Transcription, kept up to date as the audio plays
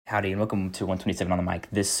Howdy, and welcome to 127 on the mic.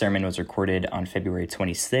 This sermon was recorded on February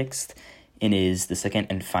 26th and is the second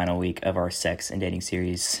and final week of our sex and dating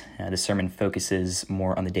series. This sermon focuses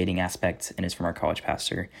more on the dating aspect and is from our college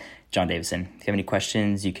pastor, John Davison. If you have any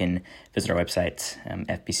questions, you can visit our website,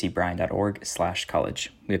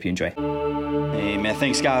 fbcbryan.org/college. We hope you enjoy. Amen.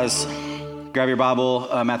 Thanks, guys. Grab your Bible,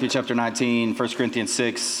 Matthew chapter 19, 1 Corinthians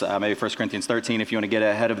 6, maybe 1 Corinthians 13 if you want to get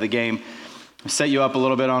ahead of the game. Set you up a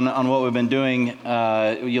little bit on what we've been doing.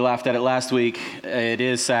 You laughed at it last week. It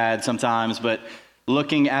is sad sometimes, but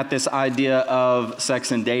looking at this idea of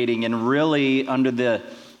sex and dating and really under the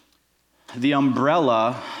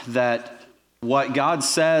umbrella that what God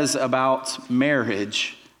says about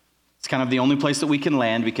marriage, it's kind of the only place that we can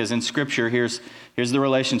land, because in Scripture, here's the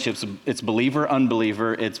relationships. It's believer,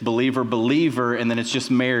 unbeliever, it's believer, believer, and then it's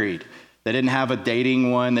just married. They didn't have a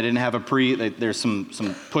dating one. They didn't have there's some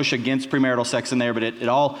push against premarital sex in there, but it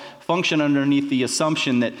all functioned underneath the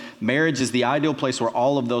assumption that marriage is the ideal place where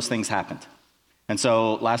all of those things happened. And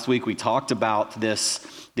so last week we talked about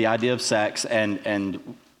the idea of sex and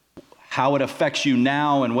how it affects you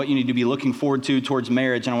now and what you need to be looking forward to towards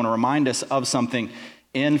marriage. And I want to remind us of something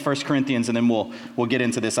in 1 Corinthians, and then we'll get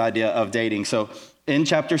into this idea of dating. So in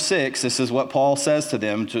chapter 6, this is what Paul says to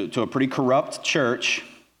them, to a pretty corrupt church.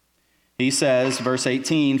 He says, verse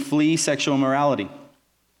 18, flee sexual immorality.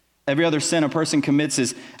 Every other sin a person commits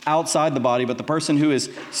is outside the body, but the person who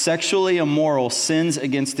is sexually immoral sins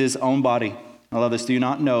against his own body. I love this. Do you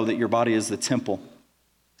not know that your body is the temple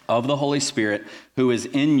of the Holy Spirit who is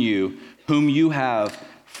in you, whom you have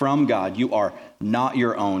from God? You are not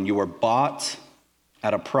your own. You were bought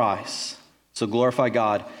at a price. So glorify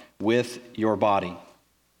God with your body.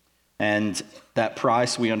 And that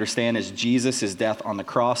price, we understand, is Jesus' death on the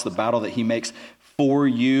cross, the battle that he makes for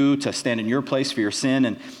you to stand in your place for your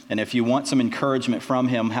sin. And if you want some encouragement from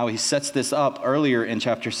him, how he sets this up earlier in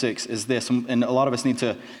chapter 6 is this, and a lot of us need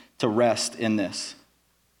to rest in this.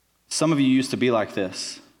 Some of you used to be like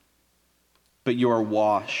this, but you are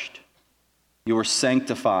washed, you are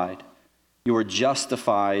sanctified, you are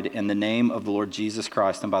justified in the name of the Lord Jesus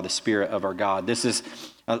Christ and by the Spirit of our God. This is,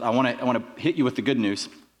 I want to hit you with the good news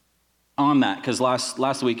on that, because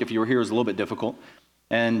last week, if you were here, it was a little bit difficult,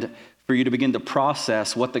 and for you to begin to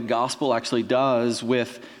process what the gospel actually does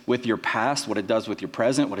with your past, what it does with your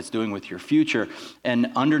present, what it's doing with your future,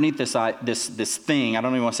 and underneath this thing, I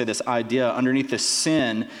don't even want to say this idea, underneath this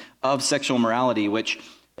sin of sexual immorality, which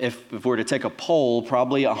if we were to take a poll,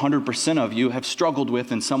 probably 100% of you have struggled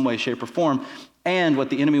with in some way, shape, or form, and what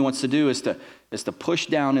the enemy wants to do is to push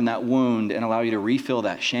down in that wound and allow you to refill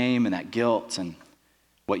that shame and that guilt and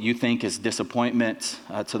what you think is disappointment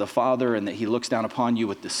to the Father, and that he looks down upon you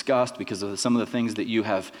with disgust because of some of the things that you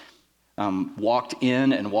have walked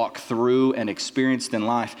in and walked through and experienced in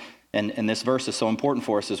life. And this verse is so important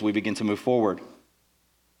for us as we begin to move forward.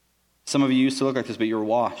 Some of you used to look like this, but you're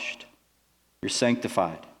washed. You're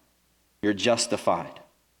sanctified. You're justified.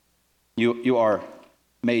 You are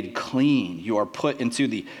made clean. You are put into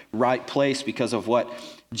the right place because of what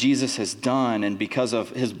Jesus has done, and because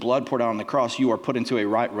of his blood poured out on the cross, you are put into a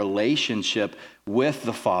right relationship with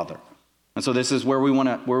the Father. And so this is where we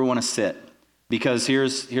want to sit, because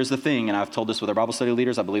here's the thing, and I've told this with our Bible study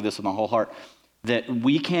leaders, I believe this with my whole heart, that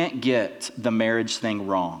we can't get the marriage thing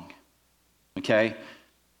wrong. Okay?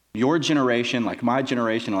 Your generation, like my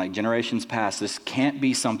generation, like generations past, this can't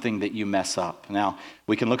be something that you mess up. Now,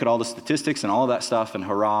 we can look at all the statistics and all of that stuff, and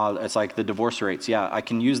hurrah, it's like the divorce rates. Yeah, I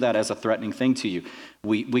can use that as a threatening thing to you.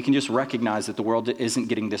 We can just recognize that the world isn't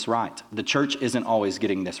getting this right. The church isn't always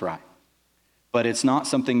getting this right. But it's not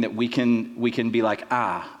something that we can be like,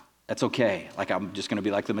 that's okay. Like, I'm just going to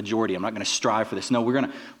be like the majority. I'm not going to strive for this. No, we're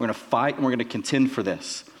going to fight, and we're going to contend for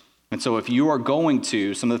this. And so if you are going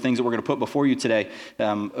to, some of the things that we're going to put before you today,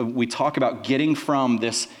 we talk about getting from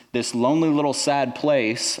this lonely little sad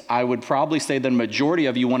place. I would probably say the majority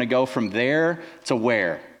of you want to go from there to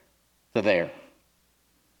where? To there.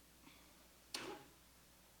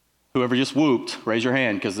 Whoever just whooped, raise your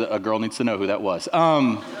hand, because a girl needs to know who that was.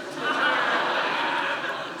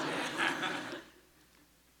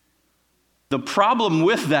 The problem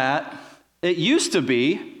with that, it used to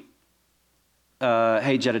be,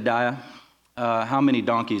 hey, Jedediah, how many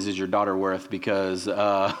donkeys is your daughter worth? Because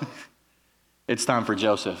it's time for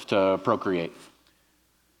Joseph to procreate.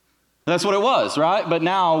 That's what it was, right? But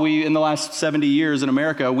now in the last 70 years in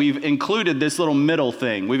America, we've included this little middle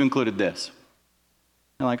thing. We've included this.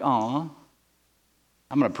 They're like, I'm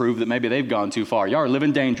going to prove that maybe they've gone too far. Y'all are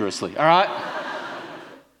living dangerously, all right?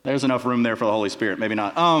 There's enough room there for the Holy Spirit. Maybe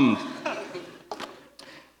not.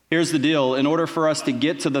 Here's the deal. In order for us to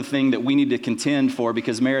get to the thing that we need to contend for,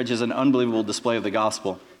 because marriage is an unbelievable display of the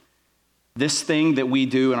gospel, This thing that we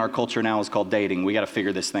do in our culture now is called dating. We got to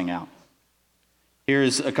figure this thing out.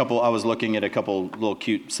 Here's I was looking at a couple little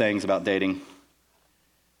cute sayings about dating.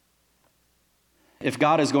 If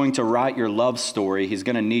God is going to write your love story, he's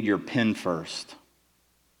going to need your pen first.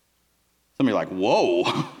 Some of you are like,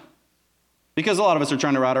 whoa. Because a lot of us are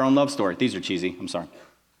trying to write our own love story. These are cheesy, I'm sorry.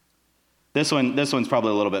 This one's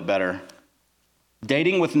probably a little bit better.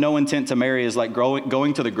 Dating with no intent to marry is like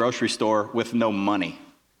going to the grocery store with no money.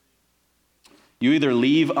 You either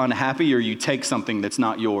leave unhappy or you take something that's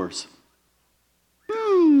not yours.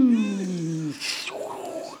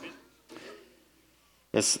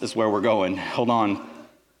 This is where we're going. Hold on.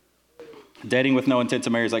 Dating with no intent to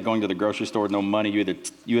marry is like going to the grocery store with no money.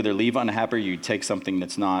 You either leave unhappy or you take something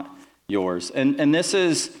that's not yours. And this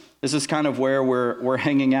is kind of where we're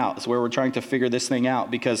hanging out. It's where we're trying to figure this thing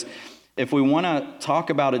out, because if we want to talk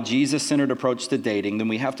about a Jesus-centered approach to dating, then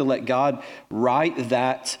we have to let God write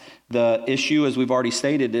that. The issue, as we've already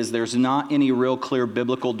stated, is there's not any real clear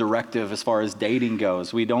biblical directive as far as dating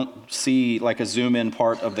goes. We don't see like a zoom-in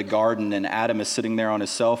part of the garden and Adam is sitting there on his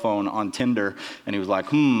cell phone on Tinder and he was like,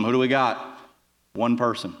 who do we got? One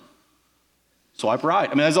person. Swipe right.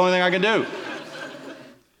 I mean, that's the only thing I can do.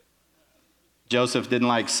 Joseph didn't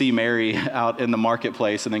like see Mary out in the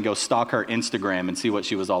marketplace and then go stalk her Instagram and see what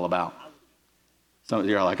she was all about. Some of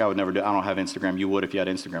you are like, I would never do. I don't have Instagram. You would if you had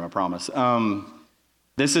Instagram, I promise.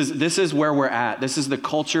 This is where we're at. This is the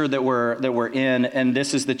culture that we're in, and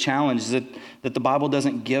this is the challenge that the Bible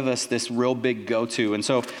doesn't give us this real big go-to. And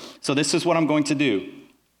so this is what I'm going to do.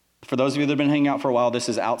 For those of you that have been hanging out for a while, this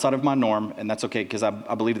is outside of my norm, and that's okay because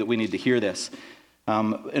I believe that we need to hear this.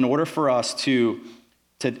 In order for us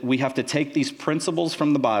we have to take these principles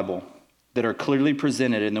from the Bible that are clearly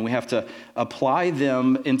presented, and then we have to apply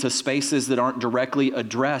them into spaces that aren't directly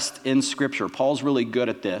addressed in Scripture. Paul's really good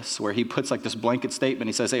at this, where he puts like this blanket statement.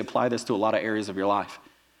 He says, hey, apply this to a lot of areas of your life.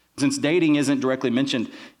 Since dating isn't directly mentioned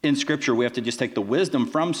in Scripture, we have to just take the wisdom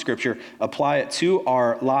from Scripture, apply it to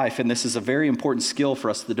our life, and this is a very important skill for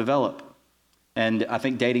us to develop. And I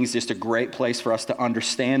think dating is just a great place for us to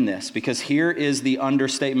understand this, because here is the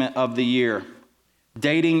understatement of the year.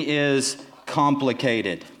 Dating is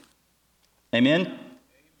complicated. Amen?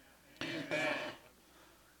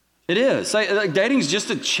 It is. Dating is just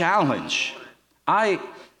a challenge. I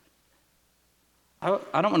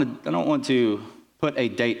don't want to put a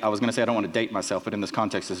date. I was going to say I don't want to date myself, but in this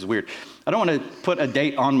context, this is weird. I don't want to put a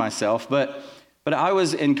date on myself, but I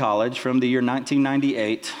was in college from the year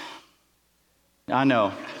 1998. I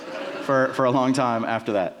know, for a long time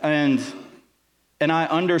after that. And I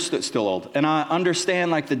understood, still old, and I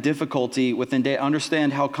understand like the difficulty within dating,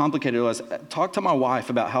 understand how complicated it was. Talk to my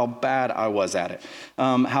wife about how bad I was at it,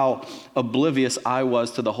 how oblivious I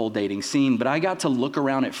was to the whole dating scene. But I got to look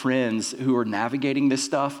around at friends who are navigating this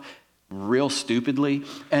stuff real stupidly,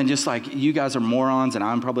 and just like, you guys are morons, and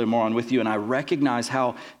I'm probably a moron with you, and I recognize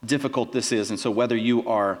how difficult this is. And so whether you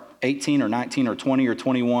are 18 or 19 or 20 or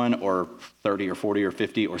 21 or 30 or 40 or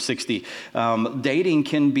 50 or 60, dating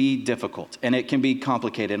can be difficult and it can be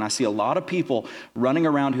complicated. And I see a lot of people running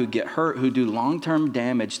around who get hurt, who do long-term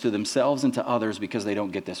damage to themselves and to others because they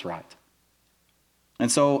don't get this right.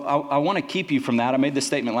 And so I want to keep you from that. I made this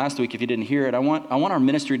statement last week if you didn't hear it. I want our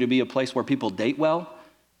ministry to be a place where people date well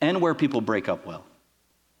and where people break up well.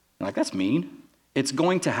 You're like, that's mean. It's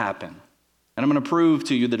going to happen. And I'm going to prove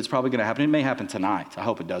to you that it's probably going to happen. It may happen tonight. I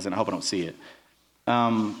hope it doesn't. I hope I don't see it.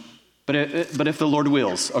 But if the Lord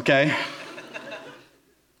wills, okay?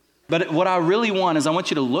 But what I really want is I want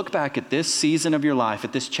you to look back at this season of your life,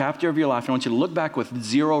 at this chapter of your life, and I want you to look back with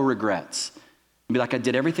zero regrets. And be like, I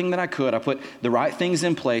did everything that I could. I put the right things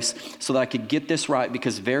in place so that I could get this right,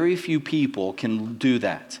 because very few people can do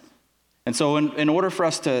that. And so in order for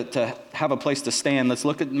us to have a place to stand, let's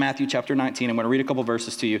look at Matthew chapter 19. I'm going to read a couple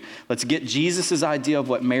verses to you. Let's get Jesus' idea of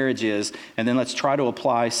what marriage is, and then let's try to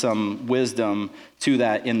apply some wisdom to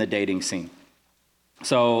that in the dating scene.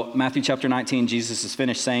 So Matthew chapter 19, Jesus has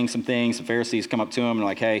finished saying some things. The Pharisees come up to him and are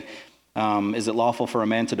like, hey, is it lawful for a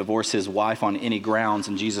man to divorce his wife on any grounds?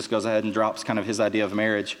 And Jesus goes ahead and drops kind of his idea of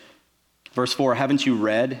marriage. Verse 4, haven't you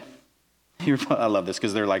read? I love this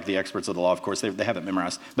because they're like the experts of the law, of course. They have it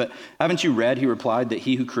memorized. But haven't you read, he replied, that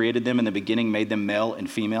he who created them in the beginning made them male and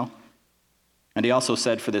female? And he also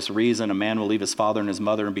said, for this reason, a man will leave his father and his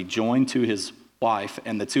mother and be joined to his wife,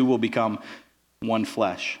 and the two will become one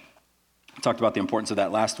flesh. I talked about the importance of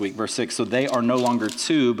that last week. Verse 6, so they are no longer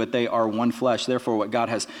two, but they are one flesh. Therefore, what God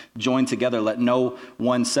has joined together, let no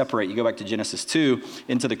one separate. You go back to Genesis 2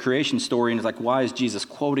 into the creation story, and it's like, why is Jesus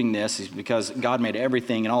quoting this? It's because God made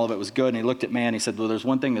everything, and all of it was good. And he looked at man, and he said, well, there's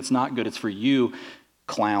one thing that's not good. It's for you,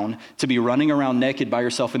 clown, to be running around naked by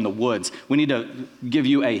yourself in the woods. We need to give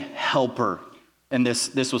you a helper. And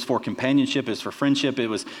this was for companionship, it was for friendship, it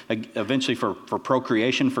was eventually for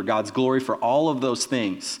procreation, for God's glory, for all of those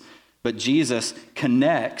things. But Jesus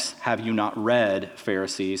connects, have you not read,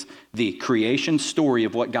 Pharisees, the creation story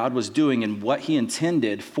of what God was doing and what he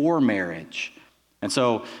intended for marriage. And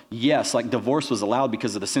so, yes, like divorce was allowed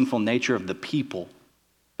because of the sinful nature of the people.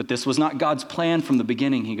 But this was not God's plan from the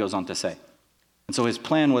beginning, he goes on to say. And so his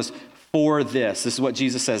plan was for this. This is what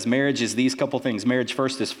Jesus says. Marriage is these couple things. Marriage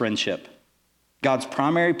first is friendship. God's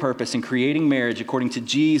primary purpose in creating marriage, according to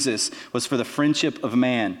Jesus, was for the friendship of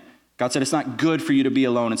man. God said it's not good for you to be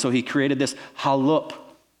alone. And so he created this halup.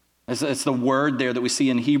 It's the word there that we see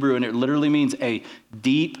in Hebrew, and it literally means a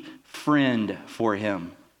deep friend for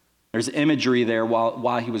him. There's imagery there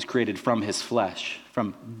while he was created from his flesh,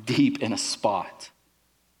 from deep in a spot.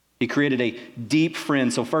 He created a deep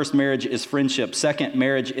friend. So first, marriage is friendship. Second,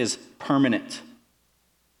 marriage is permanent.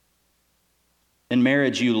 In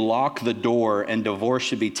marriage, you lock the door, and divorce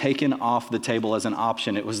should be taken off the table as an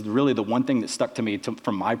option. It was really the one thing that stuck to me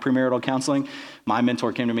from my premarital counseling. My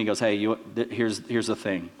mentor came to me and goes, hey, here's the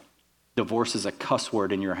thing. Divorce is a cuss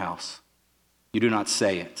word in your house. You do not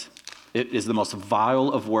say it. It is the most vile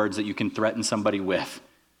of words that you can threaten somebody with.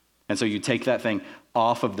 And so you take that thing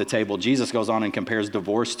off of the table. Jesus goes on and compares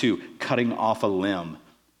divorce to cutting off a limb.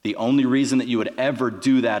 The only reason that you would ever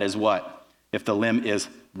do that is what? If the limb is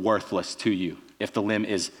worthless to you. If the limb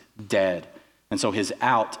is dead. And so his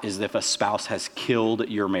out is if a spouse has killed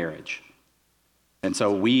your marriage. And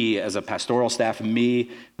so we, as a pastoral staff,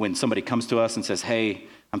 when somebody comes to us and says, hey,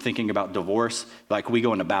 I'm thinking about divorce, like we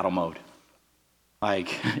go into battle mode.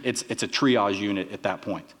 Like it's a triage unit at that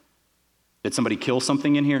point. Did somebody kill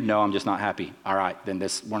something in here? No, I'm just not happy. All right, then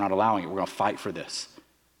we're not allowing it. We're going to fight for this.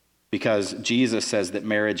 Because Jesus says that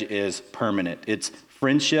marriage is permanent. It's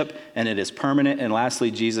friendship, and it is permanent. And lastly,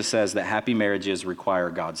 Jesus says that happy marriages require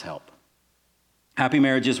God's help. Happy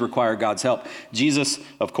marriages require God's help. Jesus,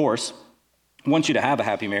 of course, wants you to have a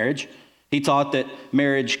happy marriage. He taught that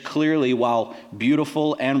marriage clearly, while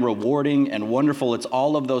beautiful and rewarding and wonderful, it's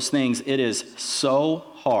all of those things, it is so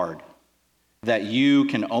hard that you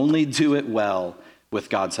can only do it well with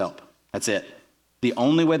God's help. That's it. The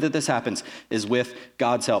only way that this happens is with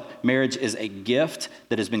God's help. Marriage is a gift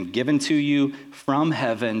that has been given to you from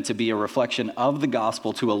heaven to be a reflection of the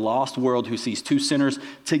gospel to a lost world who sees two sinners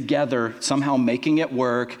together, somehow making it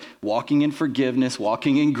work, walking in forgiveness,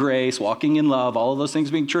 walking in grace, walking in love, all of those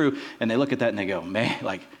things being true. And they look at that and they go, man,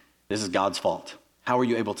 like, this is God's fault. How are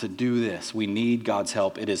you able to do this? We need God's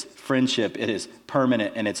help. It is friendship. It is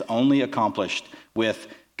permanent, and it's only accomplished with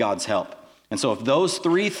God's help. And so if those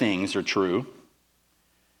three things are true,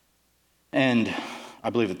 and I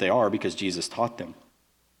believe that they are because Jesus taught them,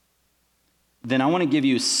 then I want to give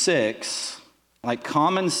you 6 like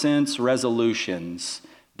common sense resolutions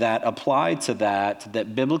that apply to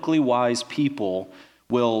that biblically wise people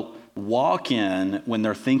will walk in when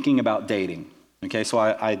they're thinking about dating. Okay, so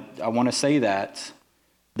I want to say that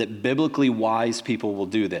biblically wise people will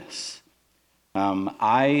do this.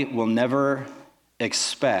 I will never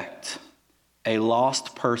expect a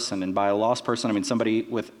lost person, and by a lost person I mean somebody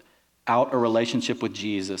without a relationship with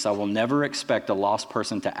Jesus, I will never expect a lost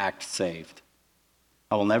person to act saved.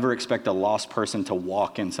 I will never expect a lost person to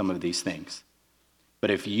walk in some of these things. But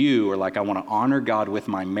if you are like, I want to honor God with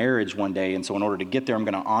my marriage one day, and so in order to get there, I'm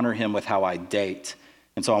going to honor him with how I date.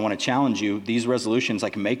 And so I want to challenge you, these resolutions,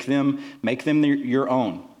 like make them your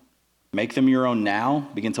own. Make them your own now.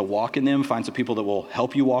 Begin to walk in them. Find some people that will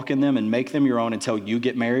help you walk in them and make them your own until you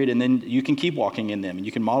get married. And then you can keep walking in them. And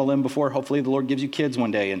you can model them before hopefully the Lord gives you kids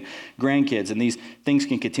one day and grandkids. And these things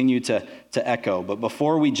can continue to echo. But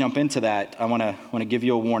before we jump into that, I want to give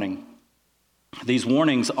you a warning. These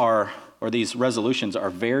warnings these resolutions are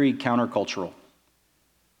very countercultural.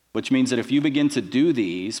 Which means that if you begin to do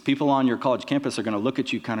these, people on your college campus are going to look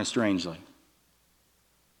at you kind of strangely.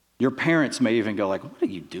 Your parents may even go like, what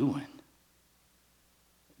are you doing?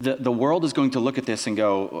 The world is going to look at this and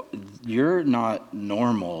go, you're not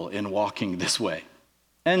normal in walking this way.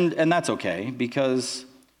 And that's okay, because,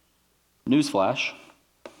 newsflash,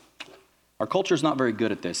 our culture's not very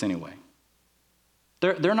good at this anyway.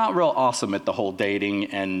 They're not real awesome at the whole dating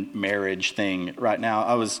and marriage thing right now.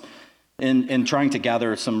 I was in trying to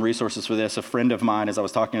gather some resources for this, a friend of mine, as I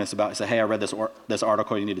was talking to us about, he said, hey, I read this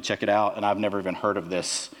article, you need to check it out, and I've never even heard of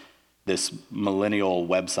this millennial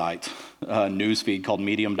website, news feed called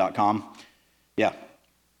medium.com. Yeah.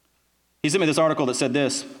 He sent me this article that said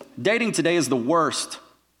this: dating today is the worst.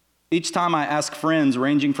 Each time I ask friends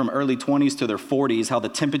ranging from early 20s to their 40s how the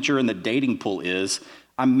temperature in the dating pool is,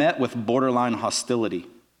 I'm met with borderline hostility.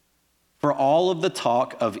 For all of the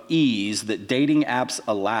talk of ease that dating apps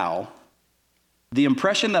allow, the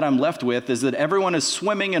impression that I'm left with is that everyone is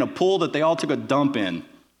swimming in a pool that they all took a dump in.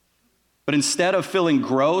 But instead of feeling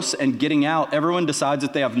gross and getting out, everyone decides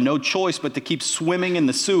that they have no choice but to keep swimming in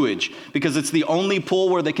the sewage because it's the only pool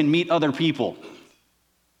where they can meet other people.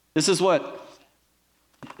 This is what,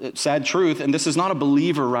 sad truth, and this is not a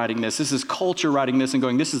believer writing this. This is culture writing this and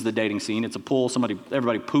going, this is the dating scene. It's a pool.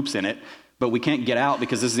 Everybody poops in it, but we can't get out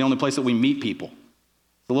because this is the only place that we meet people.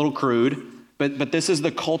 It's a little crude, but this is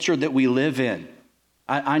the culture that we live in.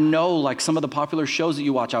 I know, like some of the popular shows that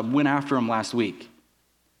you watch, I went after them last week.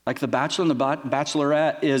 Like The Bachelor and the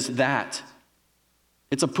Bachelorette is that.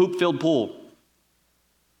 It's a poop-filled pool.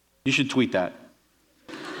 You should tweet that.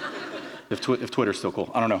 if Twitter's still cool.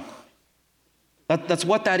 I don't know. That's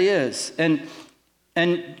what that is. And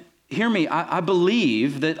hear me, I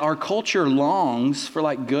believe that our culture longs for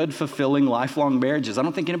like good, fulfilling, lifelong marriages. I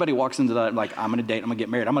don't think anybody walks into that like, I'm going to date, I'm going to get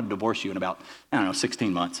married, I'm going to divorce you in about,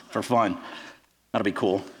 16 months for fun. That'll be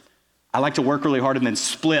cool. I like to work really hard and then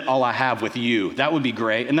split all I have with you. That would be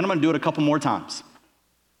great. And then I'm going to do it a couple more times.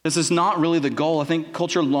 This is not really the goal. I think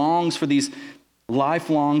culture longs for these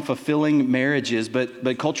lifelong, fulfilling marriages,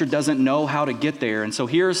 but culture doesn't know how to get there. And so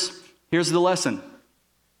here's the lesson.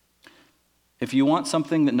 If you want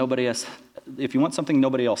something nobody else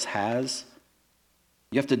has,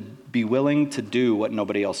 you have to be willing to do what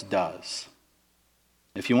nobody else does.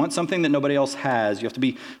 If you want something that nobody else has, you have to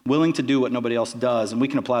be willing to do what nobody else does, and we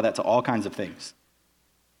can apply that to all kinds of things.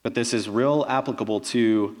 But this is real applicable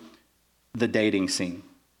to the dating scene.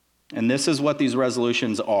 And this is what these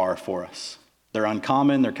resolutions are for us. They're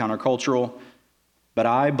uncommon, they're countercultural, but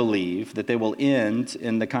I believe that they will end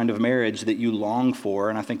in the kind of marriage that you long for,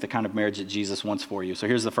 and I think the kind of marriage that Jesus wants for you. So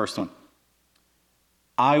here's the first one.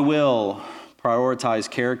 I will prioritize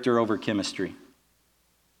character over chemistry.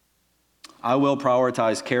 I will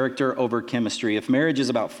prioritize character over chemistry. If marriage is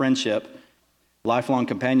about friendship, lifelong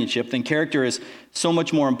companionship, then character is so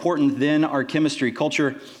much more important than our chemistry.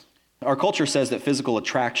 Our culture says that physical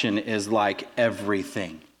attraction is like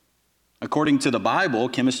everything. According to the Bible,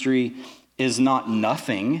 chemistry is not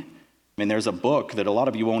nothing. I mean, there's a book that a lot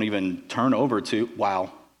of you won't even turn over to.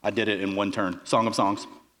 Wow, I did it in one turn. Song of Songs.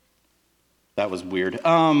 That was weird.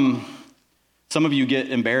 Some of you get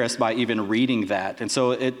embarrassed by even reading that. And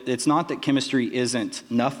so it's not that chemistry isn't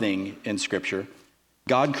nothing in Scripture.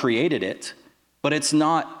 God created it, but it's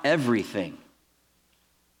not everything.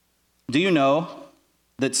 Do you know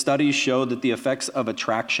that studies show that the effects of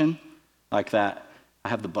attraction, like that, I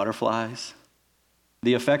have the butterflies,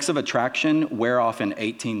 the effects of attraction wear off in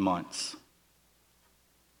 18 months,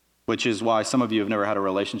 which is why some of you have never had a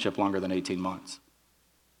relationship longer than 18 months.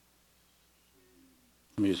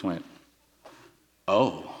 Some of you just went,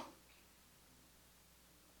 oh.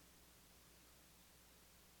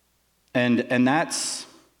 And that's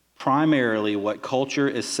primarily what culture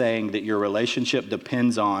is saying that your relationship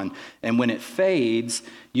depends on. And when it fades,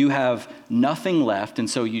 you have nothing left. And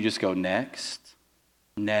so you just go next,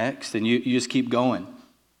 and you just keep going.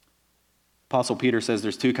 Apostle Peter says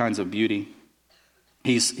there's two kinds of beauty.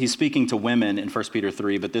 He's speaking to women in 1 Peter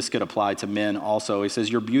 3, but this could apply to men also. He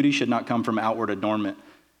says, your beauty should not come from outward adornment,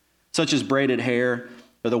 such as braided hair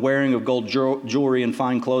or the wearing of gold jewelry and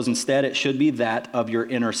fine clothes. Instead, it should be that of your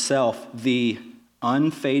inner self, the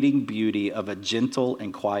unfading beauty of a gentle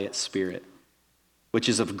and quiet spirit, which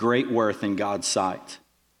is of great worth in God's sight.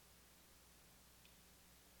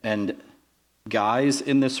 And guys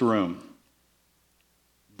in this room,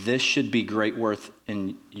 this should be great worth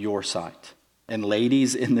in your sight. And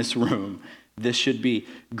ladies in this room, this should be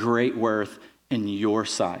great worth in your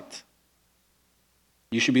sight.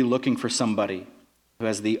 You should be looking for somebody who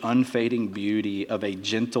has the unfading beauty of a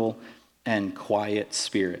gentle and quiet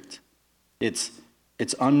spirit. It's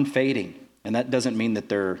unfading, and that doesn't mean that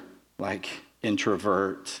they're like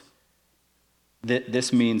introvert.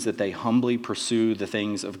 This means that they humbly pursue the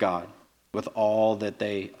things of God with all that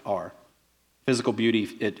they are. Physical beauty,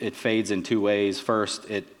 it fades in two ways. First,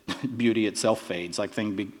 beauty itself fades, like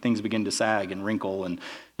things begin to sag and wrinkle, and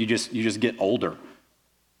you just get older.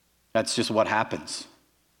 That's just what happens.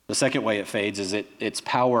 The second way it fades is its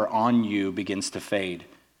power on you begins to fade.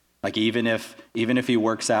 Like even if he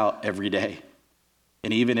works out every day,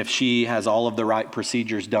 and even if she has all of the right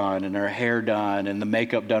procedures done and her hair done and the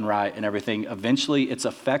makeup done right and everything, eventually its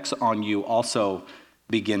effects on you also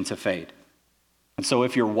begin to fade. And so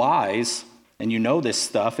if you're wise and you know this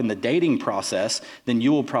stuff in the dating process, then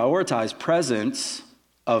you will prioritize presence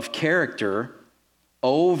of character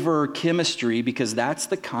over chemistry, because that's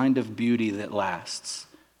the kind of beauty that lasts.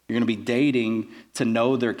 You're going to be dating to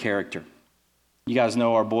know their character. You guys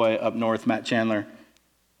know our boy up north, Matt Chandler,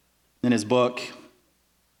 in his book,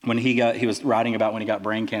 when he was writing about when he got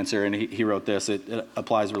brain cancer, and he wrote this. It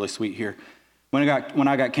applies really sweet here. When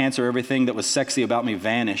I got cancer, everything that was sexy about me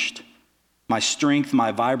vanished. My strength,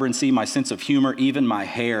 my vibrancy, my sense of humor, even my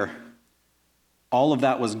hair. All of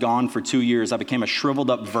that was gone for 2 years. I became a shriveled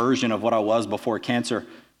up version of what I was before cancer.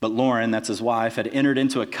 But Lauren, that's his wife, had entered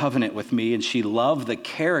into a covenant with me, and she loved the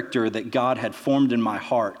character that God had formed in my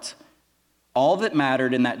heart. All that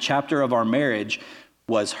mattered in that chapter of our marriage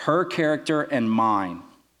was her character and mine.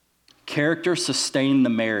 Character sustained the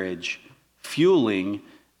marriage, fueling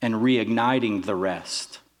and reigniting the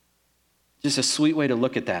rest. Just a sweet way to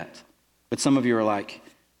look at that. But some of you are like,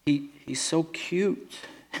 he's so cute.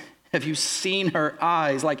 Have you seen her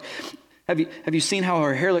eyes? Like, have you seen how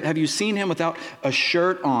her hair looks? Have you seen him without a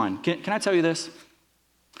shirt on? Can I tell you this?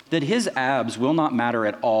 That his abs will not matter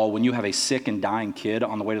at all when you have a sick and dying kid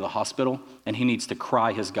on the way to the hospital and he needs to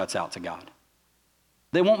cry his guts out to God.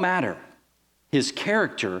 They won't matter. His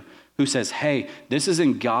character, who says, hey, this is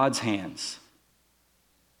in God's hands,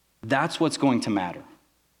 that's what's going to matter.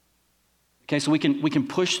 Okay, so we can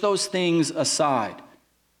push those things aside.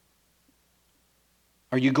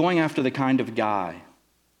 Are you going after the kind of guy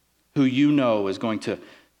who you know is going to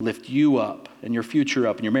lift you up and your future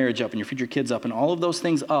up and your marriage up and your future kids up and all of those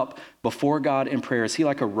things up before God in prayer? Is he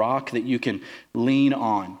like a rock that you can lean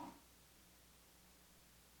on?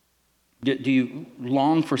 Do you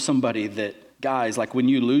long for somebody that, guys, like when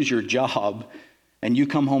you lose your job and you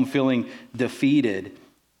come home feeling defeated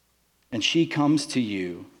and she comes to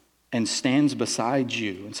you and stands beside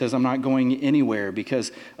you and says, I'm not going anywhere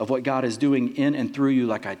because of what God is doing in and through you,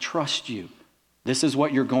 like I trust you. This is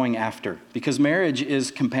what you're going after. Because marriage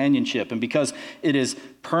is companionship, and because it is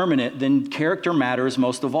permanent, then character matters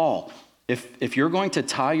most of all. If you're going to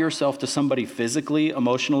tie yourself to somebody physically,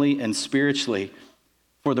 emotionally, and spiritually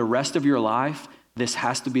for the rest of your life, this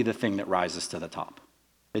has to be the thing that rises to the top.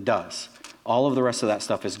 It does. All of the rest of that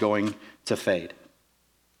stuff is going to fade.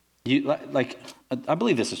 I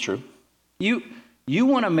believe this is true. You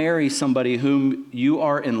want to marry somebody whom you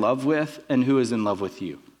are in love with and who is in love with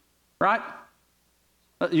you, right?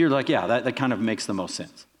 You're like, yeah, that kind of makes the most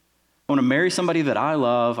sense. I want to marry somebody that I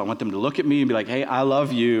love. I want them to look at me and be like, hey, I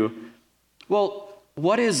love you. Well,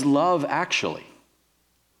 what is love actually?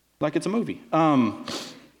 Like it's a movie.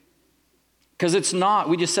 Because it's not,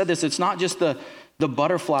 we just said this, it's not just the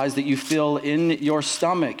butterflies that you feel in your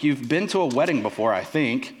stomach. You've been to a wedding before, I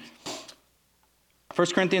think. 1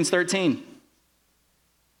 Corinthians 13.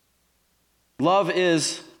 Love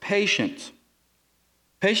is patient.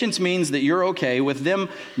 Patience means that you're okay with them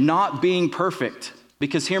not being perfect.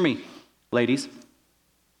 Because hear me, ladies,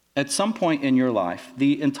 at some point in your life,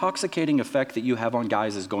 the intoxicating effect that you have on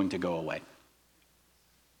guys is going to go away.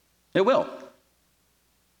 It will.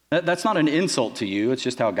 That's not an insult to you. It's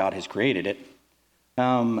just how God has created it.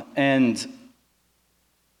 And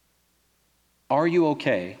are you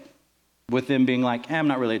okay with them being like, I'm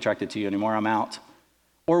not really attracted to you anymore, I'm out?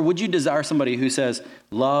 Or would you desire somebody who says,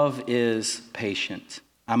 love is patient.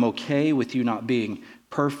 I'm okay with you not being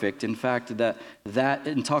perfect. In fact, that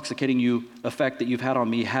intoxicating you effect that you've had on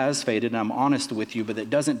me has faded, and I'm honest with you, but it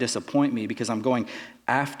doesn't disappoint me because I'm going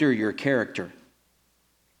after your character.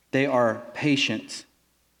 They are patient.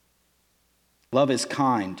 Love is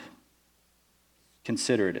kind.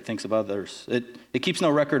 Considerate. It thinks of others. It keeps no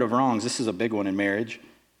record of wrongs. This is a big one in marriage.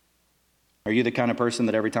 Are you the kind of person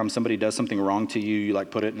that every time somebody does something wrong to you, you like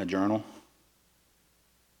put it in a journal?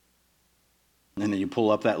 And then you pull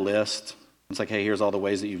up that list. It's like, hey, here's all the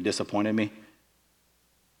ways that you've disappointed me.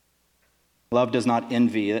 Love does not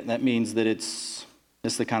envy. That means that it's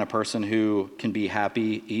the kind of person who can be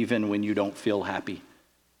happy even when you don't feel happy.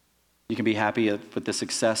 You can be happy with the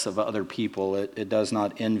success of other people. It does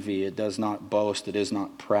not envy. It does not boast. It is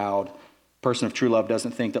not proud. A person of true love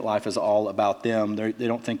doesn't think that life is all about them. They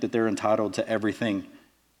don't think that they're entitled to everything.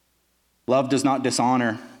 Love does not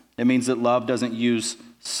dishonor. It means that love doesn't use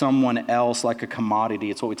someone else like a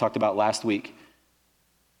commodity. It's what we talked about last week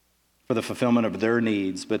for the fulfillment of their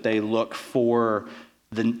needs, but they look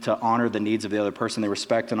to honor the needs of the other person. They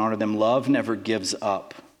respect and honor them. Love never gives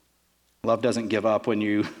up. Love doesn't give up when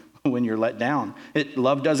you're let down.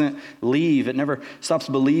 Love doesn't leave. It never stops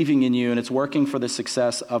believing in you, and it's working for the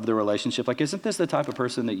success of the relationship. Like, isn't this the type of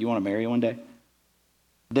person that you want to marry one day?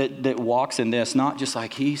 That walks in this, not just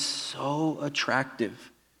like, he's so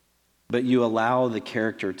attractive, but you allow the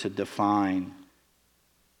character to define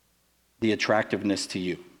the attractiveness to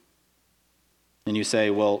you. And you say,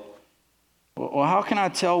 well, how can I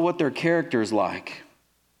tell what their character is like?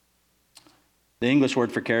 The English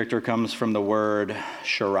word for character comes from the word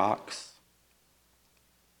sharax,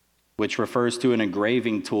 which refers to an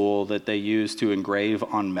engraving tool that they use to engrave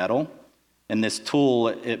on metal. And this tool,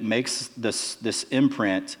 it makes this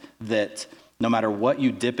imprint that no matter what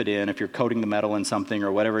you dip it in, if you're coating the metal in something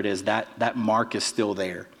or whatever it is, that mark is still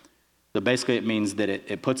there. So basically it means that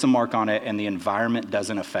it puts a mark on it and the environment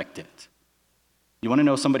doesn't affect it. You want to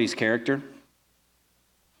know somebody's character?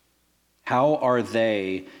 How are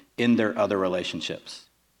they in their other relationships?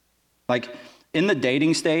 Like in the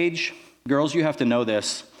dating stage, girls, you have to know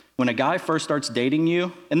this. When a guy first starts dating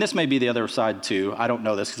you, and this may be the other side too. I don't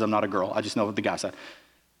know this because I'm not a girl. I just know the guy side.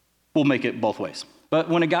 We'll make it both ways. But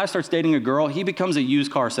when a guy starts dating a girl, he becomes a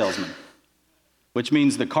used car salesman, which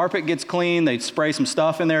means the carpet gets clean. They spray some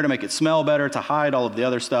stuff in there to make it smell better, to hide all of the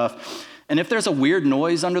other stuff. And if there's a weird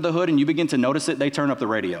noise under the hood and you begin to notice it, they turn up the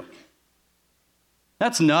radio.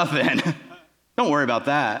 That's nothing. Don't worry about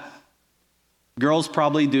that. Girls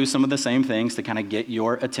probably do some of the same things to kind of get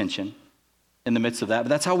your attention in the midst of that. But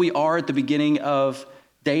that's how we are at the beginning of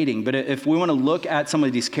dating. But if we want to look at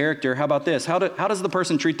somebody's character, how about this? How does the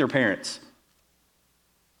person treat their parents?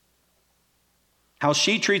 How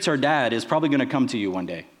she treats her dad is probably going to come to you one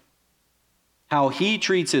day. How he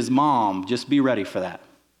treats his mom, just be ready for that.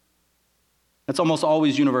 That's almost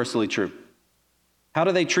always universally true. How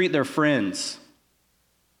do they treat their friends?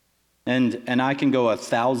 And I can go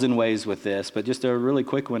 1,000 ways with this, but just a really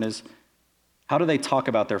quick one is, how do they talk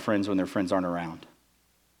about their friends when their friends aren't around?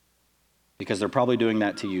 Because they're probably doing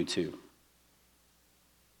that to you too.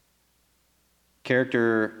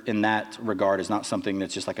 Character in that regard is not something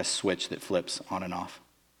that's just like a switch that flips on and off.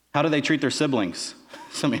 How do they treat their siblings?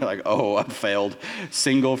 Some of you are like, oh, I've failed.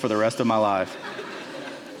 Single for the rest of my life.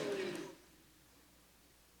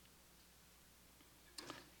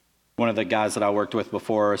 One of the guys that I worked with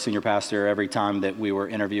before, a senior pastor, every time that we were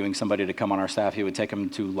interviewing somebody to come on our staff, he would take them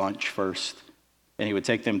to lunch first. And he would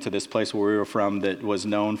take them to this place where we were from that was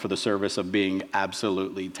known for the service of being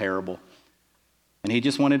absolutely terrible. And he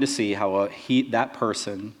just wanted to see how that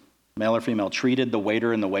person, male or female, treated the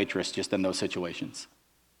waiter and the waitress just in those situations.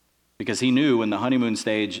 Because he knew when the honeymoon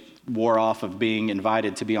stage wore off of being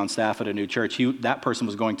invited to be on staff at a new church, that person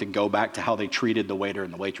was going to go back to how they treated the waiter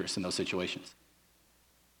and the waitress in those situations.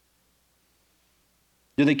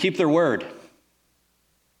 Do they keep their word?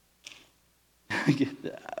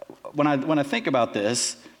 When I think about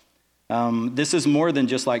this, this is more than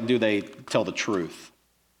just like, do they tell the truth?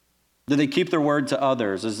 Do they keep their word to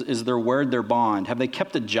others? Is their word their bond? Have they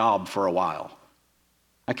kept a job for a while?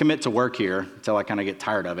 I commit to work here until I kind of get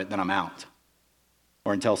tired of it, then I'm out.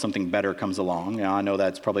 Or until something better comes along. Now, I know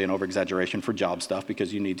that's probably an over-exaggeration for job stuff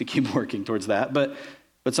because you need to keep working towards that. But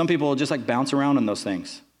some people just like bounce around in those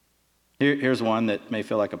things. Here's one that may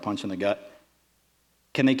feel like a punch in the gut.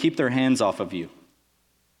 Can they keep their hands off of you?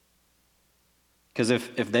 Because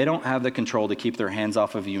if they don't have the control to keep their hands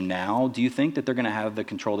off of you now, do you think that they're going to have the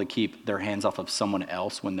control to keep their hands off of someone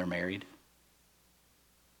else when they're married?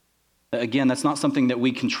 Again, that's not something that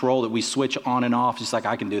we control, that we switch on and off, just like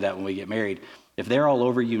I can do that when we get married. If they're all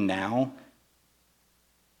over you now,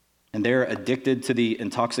 and they're addicted to the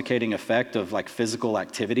intoxicating effect of like physical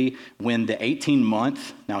activity, when the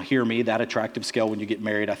 18-month, now hear me, that attractive scale when you get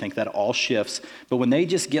married, I think that all shifts. But when they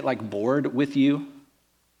just get like bored with you,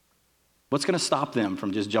 what's going to stop them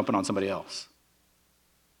from just jumping on somebody else?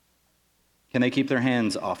 Can they keep their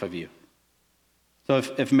hands off of you? So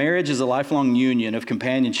if marriage is a lifelong union of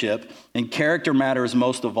companionship and character matters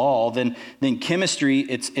most of all, then chemistry,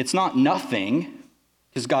 it's not nothing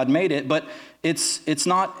because God made it, but it's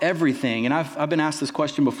not everything. And I've been asked this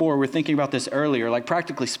question before. We're thinking about this earlier, like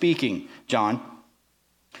practically speaking, John.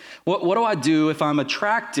 What do I do if I'm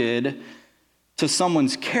attracted to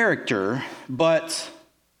someone's character, but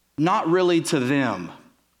not really to them?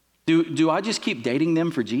 Do I just keep dating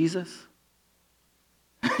them for Jesus?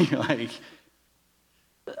 You're like,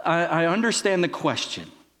 I understand the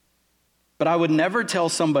question, but I would never tell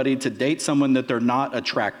somebody to date someone that they're not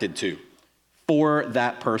attracted to for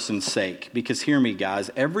that person's sake. Because hear me, guys,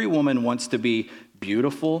 every woman wants to be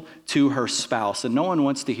beautiful to her spouse, and no one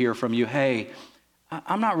wants to hear from you, hey,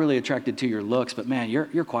 I'm not really attracted to your looks, but man,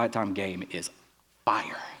 your quiet time game is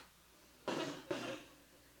fire.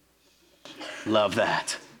 Love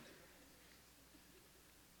that.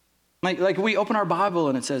 Like we open our Bible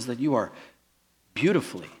and it says that you are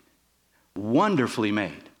beautifully, wonderfully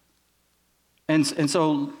made. And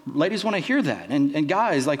so ladies want to hear that. And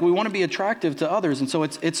guys, like we want to be attractive to others. And so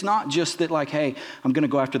it's not just that like, hey, I'm going to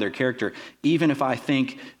go after their character, even if I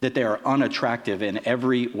think that they are unattractive in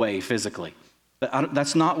every way physically. But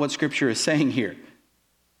that's not what Scripture is saying here.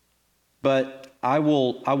 But I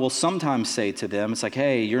will sometimes say to them, it's like,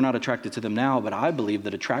 hey, you're not attracted to them now, but I believe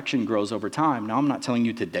that attraction grows over time. Now, I'm not telling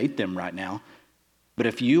you to date them right now, but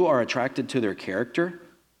if you are attracted to their character,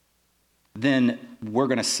 then we're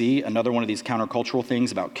going to see another one of these countercultural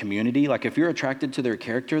things about community. Like if you're attracted to their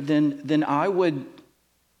character, then I would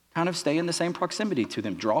kind of stay in the same proximity to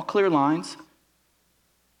them. Draw clear lines,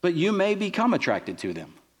 but you may become attracted to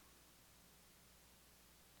them.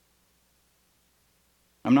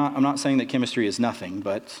 I'm not saying that chemistry is nothing,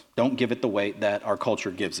 but don't give it the weight that our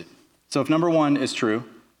culture gives it. So if number one is true,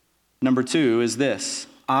 number two is this: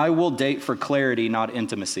 I will date for clarity, not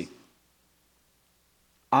intimacy.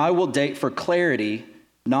 I will date for clarity,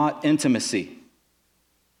 not intimacy.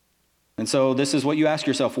 And so this is what you ask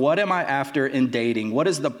yourself: what am I after in dating? What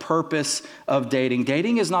is the purpose of dating?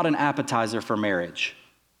 Dating is not an appetizer for marriage.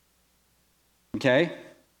 Okay?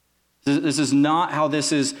 This is not how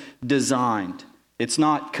this is designed. It's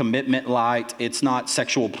not commitment light. It's not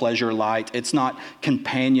sexual pleasure light. It's not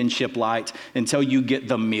companionship light until you get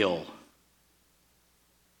the meal.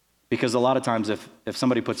 Because a lot of times if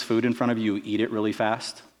somebody puts food in front of you, you eat it really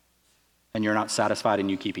fast, and you're not satisfied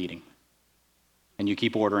and you keep eating. And you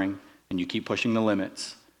keep ordering, and you keep pushing the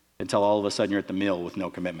limits until all of a sudden you're at the meal with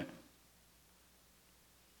no commitment.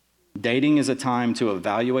 Dating is a time to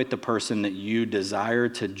evaluate the person that you desire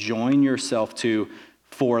to join yourself to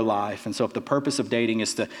for life. And so if the purpose of dating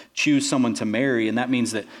is to choose someone to marry, and that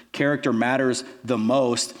means that character matters the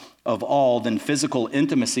most of all, then physical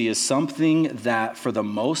intimacy is something that, for the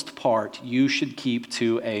most part, you should keep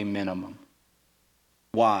to a minimum.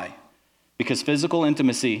 Why? Because physical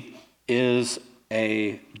intimacy is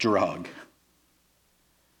a drug.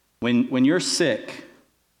 When you're sick,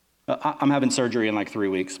 I'm having surgery in like 3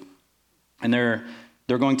 weeks, and they're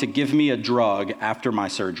going to give me a drug after my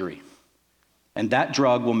surgery. And that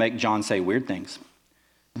drug will make John say weird things.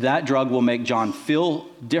 That drug will make John feel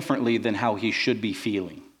differently than how he should be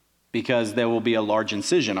feeling, because there will be a large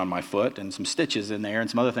incision on my foot and some stitches in there and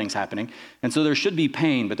some other things happening. And so there should be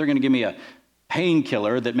pain, but they're going to give me a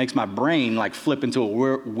painkiller that makes my brain like flip into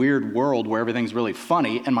a weird world where everything's really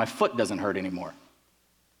funny and my foot doesn't hurt anymore.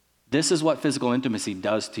 This is what physical intimacy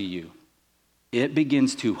does to you. It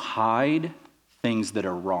begins to hide things that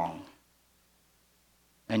are wrong.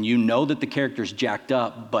 And you know that the character's jacked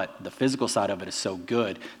up, but the physical side of it is so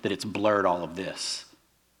good that it's blurred all of this.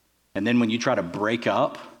 And then when you try to break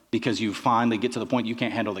up because you finally get to the point you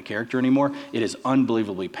can't handle the character anymore, it is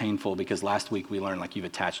unbelievably painful, because last week we learned like you've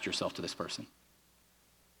attached yourself to this person.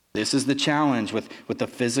 This is the challenge with the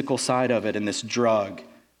physical side of it and this drug.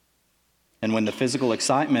 And when the physical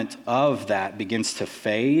excitement of that begins to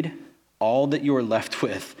fade, all that you are left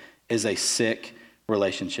with is a sick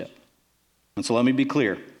relationship. And so let me be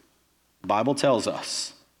clear. The Bible tells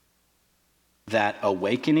us that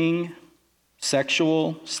awakening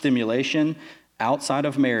sexual stimulation outside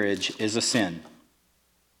of marriage is a sin.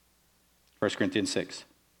 1 Corinthians 6.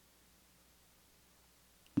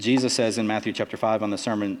 Jesus says in Matthew chapter 5 on the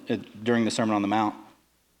sermon, during the Sermon on the Mount,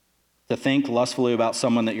 to think lustfully about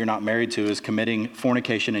someone that you're not married to is committing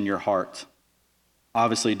fornication in your heart.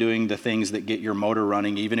 Obviously, doing the things that get your motor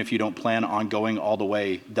running, even if you don't plan on going all the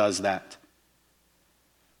way, does that.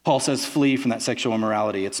 Paul says flee from that sexual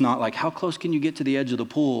immorality. It's not like, how close can you get to the edge of the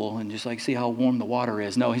pool and just like see how warm the water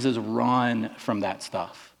is? No, he says run from that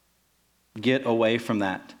stuff. Get away from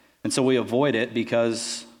that. And so we avoid it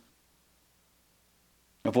because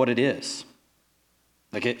of what it is.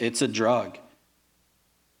 Like it's a drug.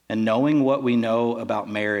 And knowing what we know about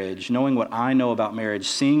marriage, knowing what I know about marriage,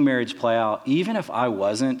 seeing marriage play out, even if I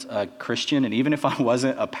wasn't a Christian and even if I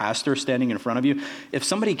wasn't a pastor standing in front of you, if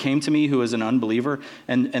somebody came to me who was an unbeliever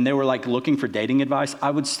and they were like looking for dating advice,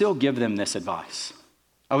 I would still give them this advice.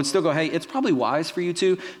 I would still go, hey, it's probably wise for you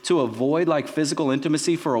to avoid like physical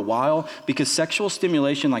intimacy for a while, because sexual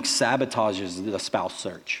stimulation like sabotages the spouse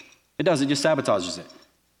search. It does, it just sabotages it.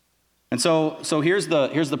 And so here's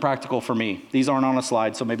the practical for me. These aren't on a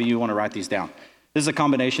slide, so maybe you want to write these down. This is a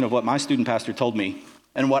combination of what my student pastor told me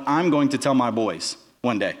and what I'm going to tell my boys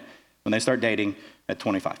one day when they start dating at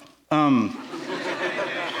 25.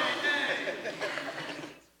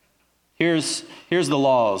 Here's the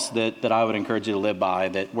laws that I would encourage you to live by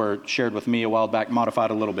that were shared with me a while back,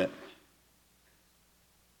 modified a little bit.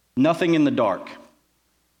 Nothing in the dark.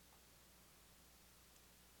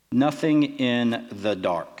 Nothing in the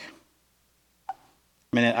dark.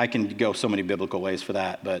 I mean, I can go so many biblical ways for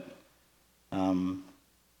that, but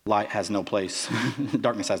light has no place.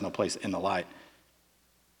 Darkness has no place in the light.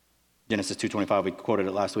 Genesis 2:25, we quoted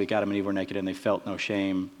it last week. Adam and Eve were naked and they felt no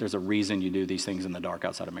shame. There's a reason you do these things in the dark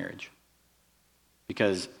outside of marriage.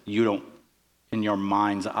 Because in your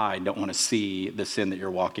mind's eye don't want to see the sin that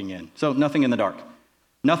you're walking in. So nothing in the dark.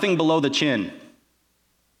 Nothing below the chin.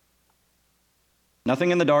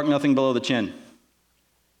 Nothing in the dark, nothing below the chin.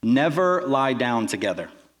 Never lie down together.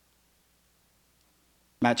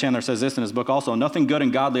 Matt Chandler says this in his book also, nothing good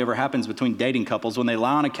and godly ever happens between dating couples when they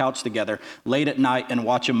lie on a couch together late at night and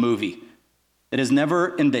watch a movie. It has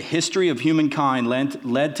never in the history of humankind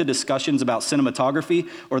led to discussions about cinematography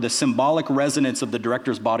or the symbolic resonance of the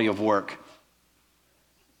director's body of work.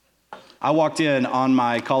 I walked in on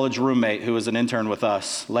my college roommate who was an intern with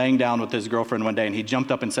us, laying down with his girlfriend one day, and he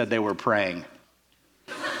jumped up and said they were praying.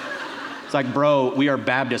 It's like, bro, we are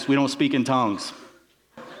Baptists. We don't speak in tongues.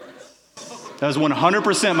 That was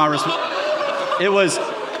 100% my response. It was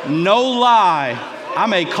no lie. I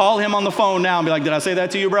may call him on the phone now and be like, did I say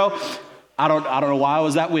that to you, bro? I don't know why I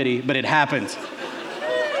was that witty, but it happened.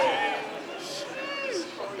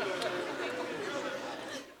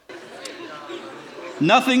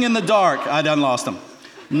 Nothing in the dark. I done lost him.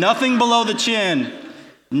 Nothing below the chin.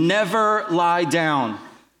 Never lie down.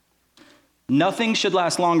 Nothing should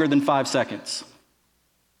last longer than 5 seconds.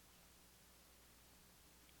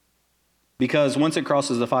 Because once it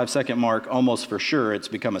crosses the 5-second mark, almost for sure it's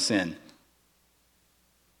become a sin.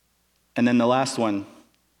 And then the last one,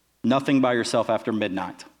 nothing by yourself after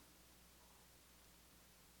midnight.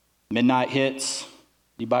 Midnight hits,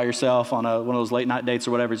 you by yourself on one of those late night dates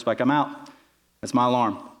or whatever, it's like, I'm out. That's my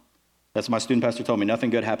alarm. That's what my student pastor told me. Nothing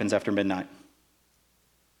good happens after midnight.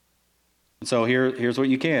 And so here's what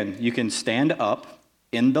you can. You can stand up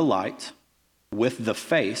in the light with the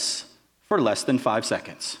face for less than 5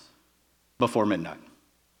 seconds before midnight.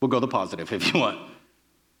 We'll go the positive if you want.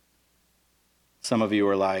 Some of you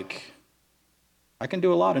are like, I can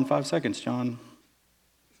do a lot in 5 seconds, John.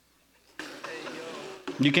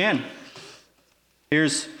 You can.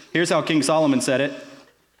 Here's how King Solomon said it.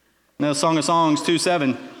 In the Song of Songs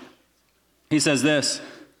 2:7, he says this,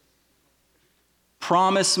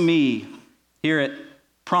 promise me, hear it,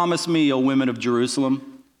 promise me, O women of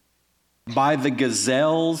Jerusalem, by the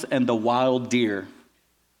gazelles and the wild deer,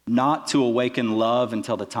 not to awaken love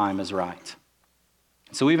until the time is right.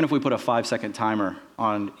 So even if we put a 5-second timer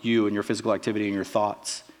on you and your physical activity and your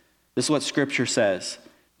thoughts, this is what Scripture says.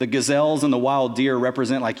 The gazelles and the wild deer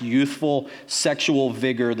represent like youthful sexual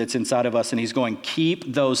vigor that's inside of us. And he's going,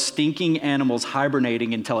 keep those stinking animals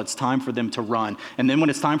hibernating until it's time for them to run. And then when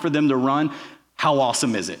it's time for them to run, how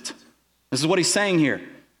awesome is it? This is what he's saying here.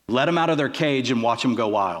 Let them out of their cage and watch them go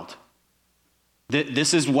wild.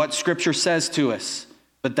 This is what Scripture says to us.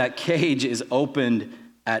 But that cage is opened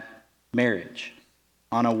at marriage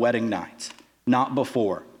on a wedding night, not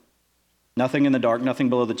before. Nothing in the dark, nothing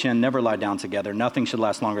below the chin, never lie down together. Nothing should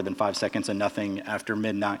last longer than 5 seconds and nothing after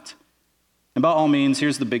midnight. And by all means,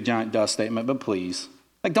 here's the big giant dust statement, but please,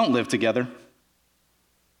 don't live together.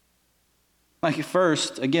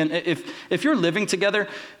 First, again, if you're living together,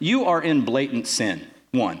 you are in blatant sin,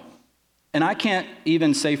 one. And I can't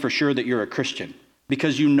even say for sure that you're a Christian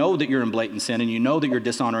because you know that you're in blatant sin and you know that you're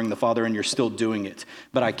dishonoring the Father and you're still doing it.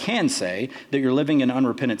 But I can say that you're living in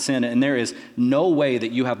unrepentant sin and there is no way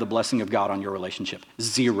that you have the blessing of God on your relationship.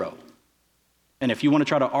 Zero. And if you want to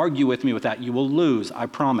try to argue with me with that, you will lose, I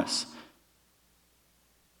promise.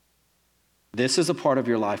 This is a part of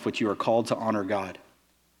your life which you are called to honor God.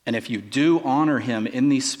 And if you do honor him in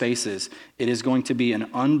these spaces, it is going to be an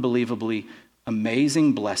unbelievably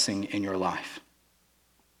amazing blessing in your life.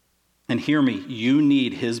 And hear me, you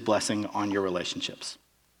need his blessing on your relationships.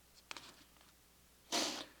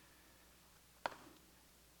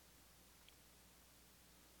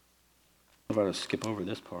 I'm about to skip over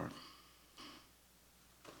this part.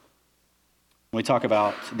 When we talk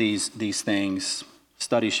about these things,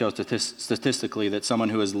 studies show statistically that someone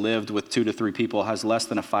who has lived with 2 to 3 people has less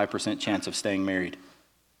than a 5% chance of staying married.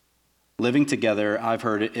 Living together, I've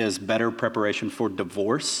heard, is better preparation for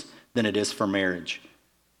divorce than it is for marriage.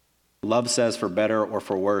 Love says for better or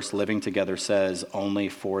for worse. Living together says only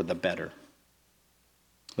for the better.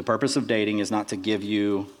 The purpose of dating is not to give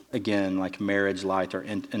you, again, like marriage light or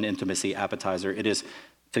an intimacy appetizer. It is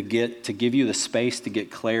to give you the space to get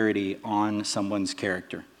clarity on someone's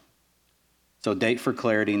character. So date for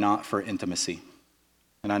clarity, not for intimacy.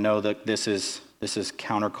 And I know that this is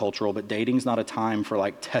countercultural, but dating's not a time for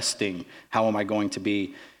testing. How am I going to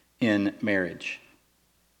be in marriage?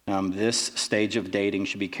 This stage of dating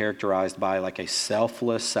should be characterized by a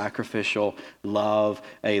selfless, sacrificial love,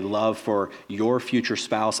 a love for your future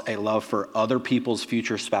spouse, a love for other people's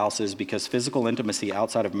future spouses, because physical intimacy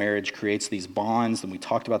outside of marriage creates these bonds, and we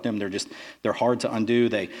talked about them. They're hard to undo.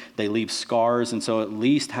 They leave scars, and so at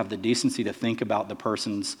least have the decency to think about the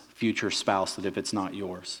person's future spouse, that if it's not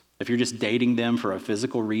yours. If you're just dating them for a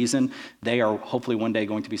physical reason, they are hopefully one day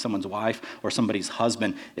going to be someone's wife or somebody's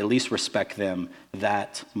husband. At least respect them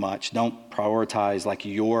that much. Don't prioritize like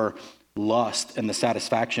your lust and the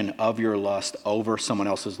satisfaction of your lust over someone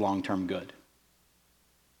else's long-term good.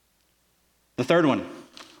 The third one,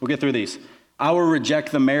 we'll get through these. I will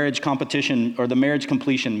reject the marriage competition or the marriage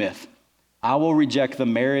completion myth. I will reject the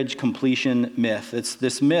marriage completion myth. It's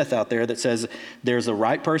this myth out there that says there's a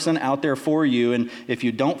right person out there for you, and if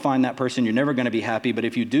you don't find that person, you're never going to be happy. But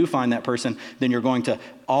if you do find that person, then you're going to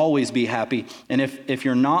always be happy. And if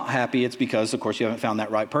you're not happy, it's because, of course, you haven't found that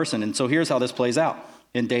right person. And so here's how this plays out.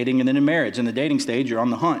 In dating and then in marriage. In the dating stage, you're on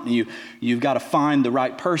the hunt, and you've got to find the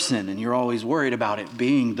right person, and you're always worried about it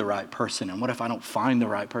being the right person. And what if I don't find the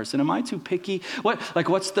right person? Am I too picky?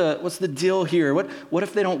 What's the deal here? What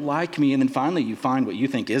if they don't like me? And then finally you find what you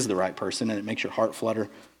think is the right person, and it makes your heart flutter.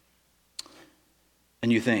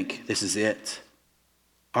 And you think, this is it.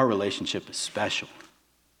 Our relationship is special.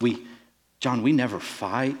 John, we never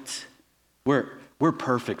fight. We're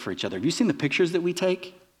perfect for each other. Have you seen the pictures that we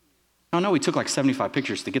take? I know we took like 75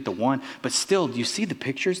 pictures to get the one, but still, do you see the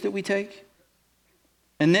pictures that we take?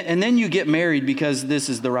 And then you get married because this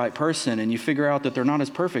is the right person, and you figure out that they're not as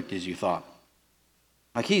perfect as you thought.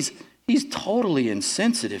 Like he's totally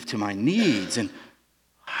insensitive to my needs, and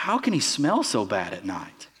how can he smell so bad at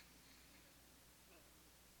night?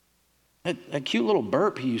 That cute little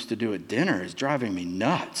burp he used to do at dinner is driving me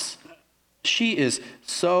nuts. She is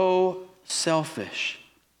so selfish.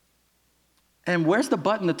 And where's the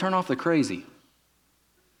button to turn off the crazy?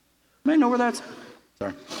 Anybody know where that's?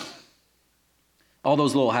 Sorry. All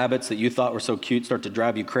those little habits that you thought were so cute start to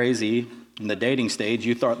drive you crazy. In the dating stage,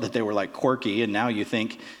 you thought that they were like quirky, and now you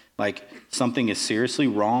think like something is seriously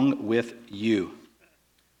wrong with you.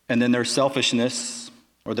 And then their selfishness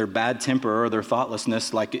or their bad temper or their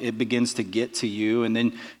thoughtlessness, like it begins to get to you, and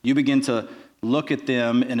then you begin to look at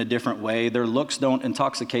them in a different way. Their looks don't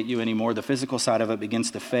intoxicate you anymore. The physical side of it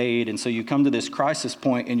begins to fade. And so you come to this crisis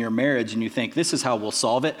point in your marriage and you think, this is how we'll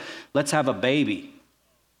solve it. Let's have a baby.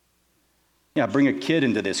 Yeah, bring a kid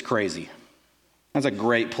into this crazy. That's a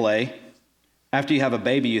great play. After you have a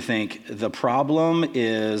baby, you think, the problem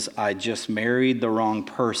is I just married the wrong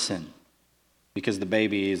person, because the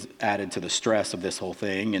baby is added to the stress of this whole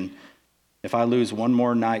thing. And if I lose one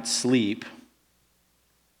more night's sleep,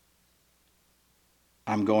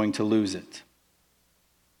 I'm going to lose it.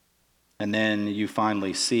 And then you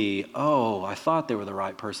finally see, oh, I thought they were the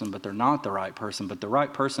right person, but they're not the right person. But the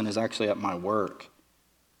right person is actually at my work.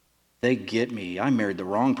 They get me. I married the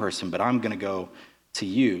wrong person, but I'm going to go to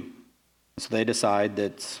you. So they decide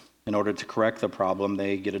that in order to correct the problem,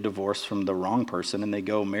 they get a divorce from the wrong person and they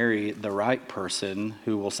go marry the right person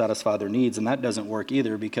who will satisfy their needs. And that doesn't work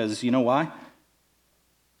either, because you know why?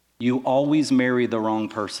 You always marry the wrong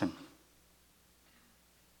person.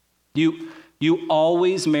 You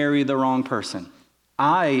always marry the wrong person.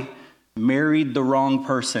 I married the wrong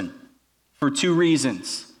person for two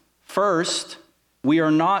reasons. First, we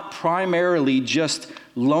are not primarily just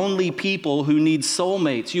lonely people who need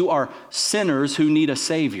soulmates. You are sinners who need a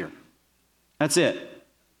savior. That's it.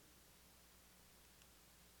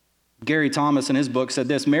 Gary Thomas in his book said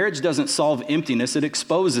this: marriage doesn't solve emptiness, it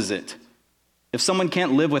exposes it. If someone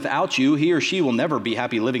can't live without you, he or she will never be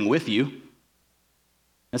happy living with you.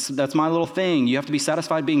 That's my little thing. You have to be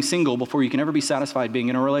satisfied being single before you can ever be satisfied being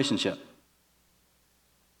in a relationship.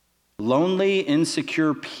 Lonely,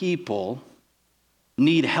 insecure people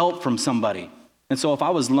need help from somebody. And so if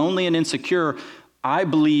I was lonely and insecure, I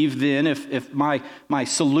believe then if my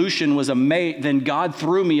solution was a mate, then God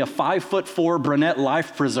threw me a 5'4" brunette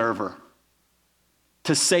life preserver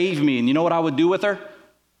to save me. And you know what I would do with her?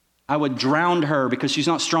 I would drown her because she's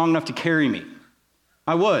not strong enough to carry me.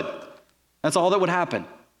 I would. That's all that would happen.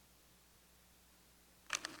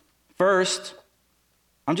 First,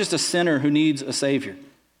 I'm just a sinner who needs a savior.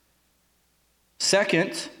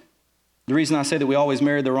 Second, the reason I say that we always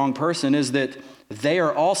marry the wrong person is that they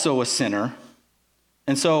are also a sinner.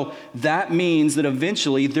 And so that means that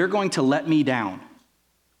eventually they're going to let me down.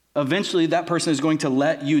 Eventually that person is going to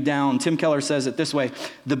let you down. Tim Keller says it this way: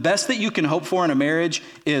 the best that you can hope for in a marriage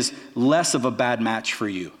is less of a bad match for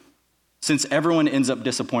you, since everyone ends up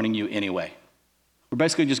disappointing you anyway. We're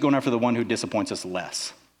basically just going after the one who disappoints us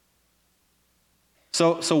less.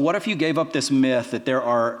 So what if you gave up this myth that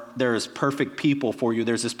there's perfect people for you,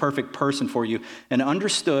 there's this perfect person for you, and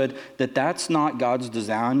understood that that's not God's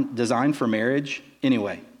design for marriage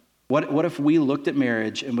anyway? What if we looked at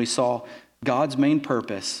marriage and we saw God's main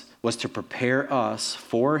purpose was to prepare us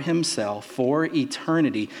for himself, for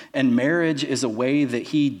eternity, and marriage is a way that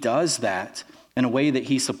he does that. in a way that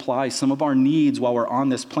he supplies some of our needs while we're on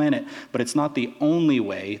this planet, but it's not the only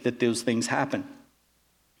way that those things happen.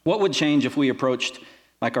 What would change if we approached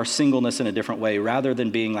like our singleness in a different way, rather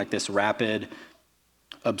than being like this rapid,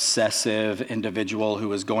 obsessive individual who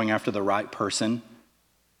was going after the right person,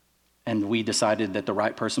 and we decided that the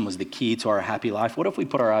right person was the key to our happy life? What if we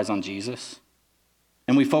put our eyes on Jesus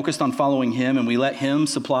and we focused on following him and we let him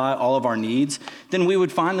supply all of our needs? Then we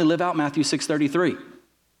would finally live out Matthew 6:33.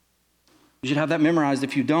 You should have that memorized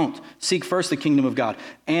if you don't. Seek first the kingdom of God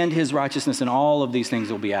and his righteousness, and all of these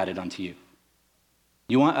things will be added unto you.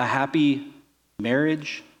 You want a happy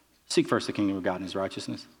marriage? Seek first the kingdom of God and his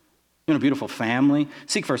righteousness. You want a beautiful family?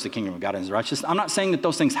 Seek first the kingdom of God and his righteousness. I'm not saying that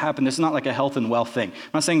those things happen. This is not like a health and wealth thing.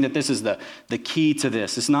 I'm not saying that this is the key to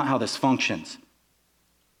this. It's not how this functions.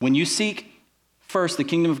 When you seek first the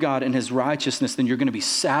kingdom of God and his righteousness, then you're going to be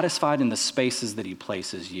satisfied in the spaces that he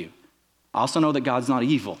places you. I also know that God's not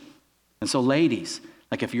evil. And so ladies,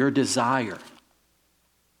 like if your desire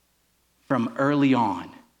from early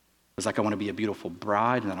on was like, I want to be a beautiful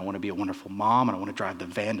bride, and then I want to be a wonderful mom, and I want to drive the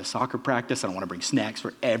van to soccer practice, and I want to bring snacks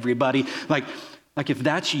for everybody. Like if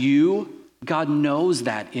that's you, God knows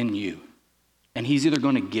that in you. And he's either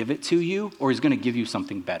going to give it to you or he's going to give you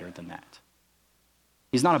something better than that.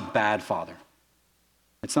 He's not a bad father.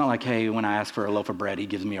 It's not like, hey, when I ask for a loaf of bread, he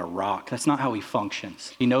gives me a rock. That's not how he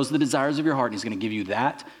functions. He knows the desires of your heart, and he's going to give you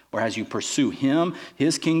that. Or as you pursue him,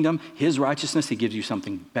 his kingdom, his righteousness, he gives you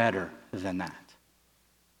something better than that.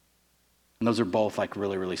 And those are both like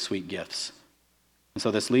really, really sweet gifts. And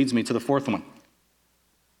so this leads me to the fourth one.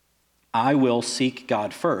 I will seek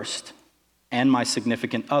God first and my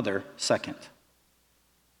significant other second.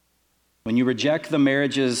 When you reject the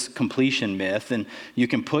marriage's completion myth and you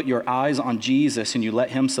can put your eyes on Jesus and you let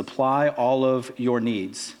him supply all of your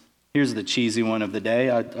needs. Here's the cheesy one of the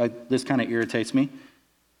day. This kind of irritates me.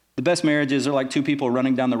 The best marriages are like two people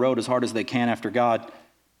running down the road as hard as they can after God.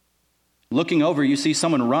 Looking over, you see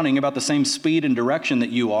someone running about the same speed and direction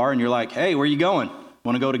that you are, and you're like, hey, where are you going?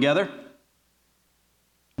 Want to go together?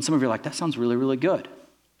 And some of you are like, that sounds really, really good.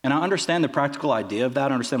 And I understand the practical idea of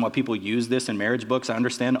that. I understand why people use this in marriage books. I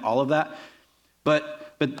understand all of that.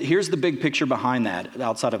 But here's the big picture behind that.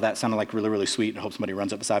 Outside of that sounding like really, really sweet, and I hope somebody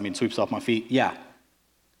runs up beside me and sweeps off my feet. Yeah.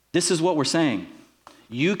 This is what we're saying.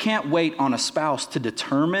 You can't wait on a spouse to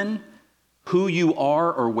determine who you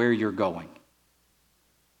are or where you're going.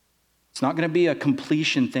 It's not going to be a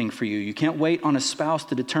completion thing for you. You can't wait on a spouse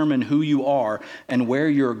to determine who you are and where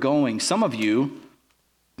you're going. Some of you,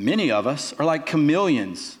 many of us, are like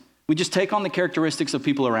chameleons. We just take on the characteristics of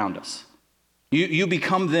people around us. You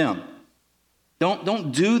become them.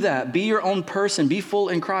 Don't do that. Be your own person. Be full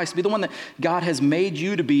in Christ. Be the one that God has made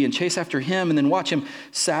you to be and chase after him, and then watch him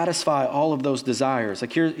satisfy all of those desires.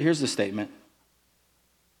 Like here's the statement.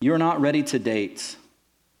 You're not ready to date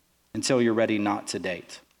until you're ready not to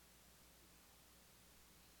date.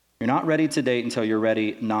 You're not ready to date until you're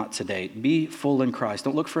ready not to date. Be full in Christ.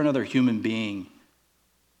 Don't look for another human being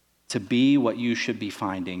to be what you should be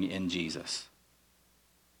finding in Jesus.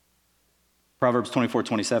 Proverbs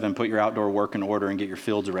 24:27, put your outdoor work in order and get your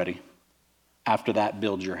fields ready. After that,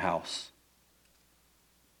 build your house.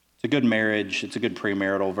 It's a good marriage. It's a good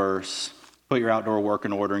premarital verse. Put your outdoor work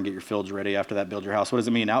in order and get your fields ready. After that, build your house. What does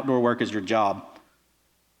it mean? Outdoor work is your job.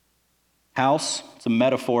 House, it's a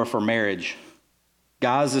metaphor for marriage.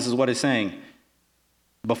 Guys, this is what it's saying.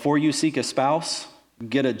 Before you seek a spouse,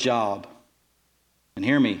 get a job. And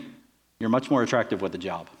hear me, you're much more attractive with a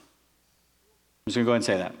job. I'm just going to go ahead and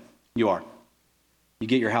say that. You are. You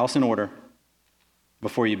get your house in order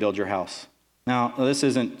before you build your house. Now, this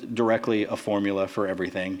isn't directly a formula for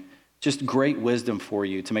everything. Just great wisdom for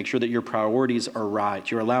you to make sure that your priorities are right.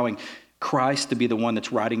 You're allowing Christ to be the one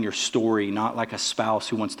that's writing your story, not like a spouse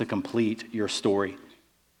who wants to complete your story.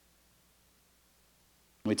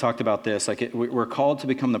 We talked about this. We're called to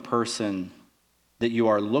become the person that you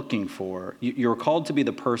are looking for. You're called to be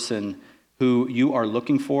the person who you are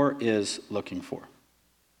looking for is looking for.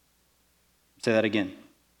 Say that again.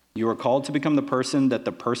 You are called to become the person that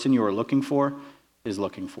the person you are looking for is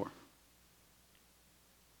looking for.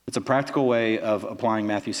 It's a practical way of applying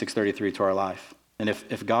Matthew 6:33 to our life. And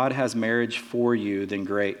if God has marriage for you, then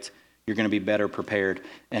great. You're going to be better prepared.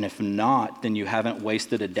 And if not, then you haven't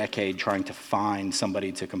wasted a decade trying to find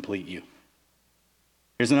somebody to complete you.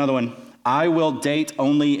 Here's another one. I will date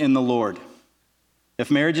only in the Lord. If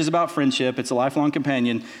marriage is about friendship, it's a lifelong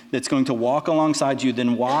companion that's going to walk alongside you,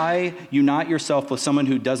 then why unite yourself with someone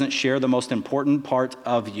who doesn't share the most important part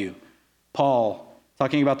of you? Paul,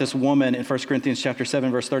 talking about this woman in 1 Corinthians chapter 7,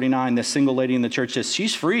 verse 39, this single lady in the church says,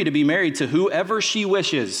 she's free to be married to whoever she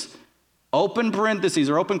wishes. open parentheses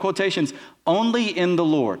or open quotations, only in the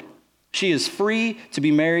Lord. She is free to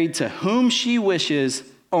be married to whom she wishes,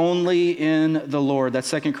 only in the Lord. That's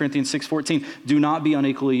 2 Corinthians 6:14. Do not be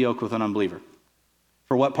unequally yoked with an unbeliever.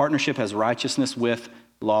 For what partnership has righteousness with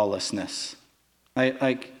lawlessness?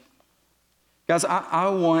 Guys, I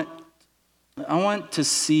want to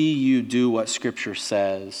see you do what Scripture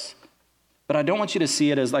says, but I don't want you to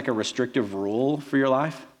see it as like a restrictive rule for your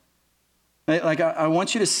life. I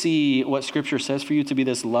want you to see what Scripture says for you to be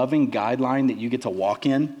this loving guideline that you get to walk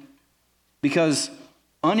in. Because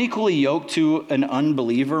unequally yoked to an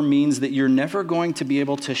unbeliever means that you're never going to be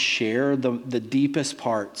able to share the deepest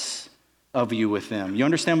parts of you with them. You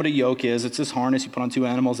understand what a yoke is. It's this harness you put on two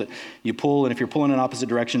animals that you pull, and if you're pulling in opposite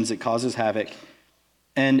directions, it causes havoc.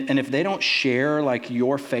 And if they don't share like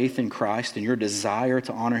your faith in Christ and your desire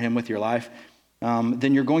to honor him with your life,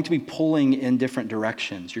 then you're going to be pulling in different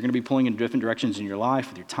directions. You're going to be pulling in different directions in your life,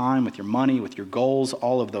 with your time, with your money, with your goals,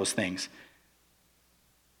 all of those things.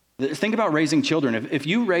 Think about raising children. If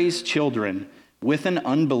you raise children with an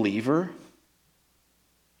unbeliever,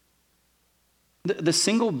 the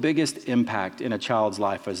single biggest impact in a child's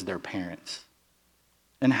life is their parents.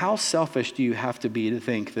 And how selfish do you have to be to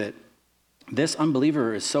think that this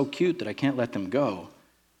unbeliever is so cute that I can't let them go?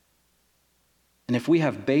 And if we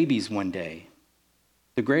have babies one day,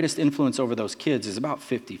 the greatest influence over those kids is about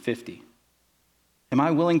 50-50. Am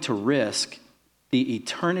I willing to risk the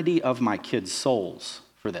eternity of my kids' souls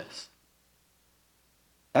for this?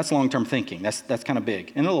 That's long-term thinking. That's kind of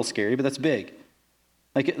big and a little scary, but that's big.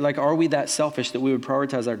 Like, are we that selfish that we would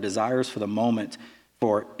prioritize our desires for the moment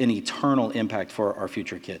for an eternal impact for our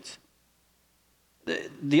future kids?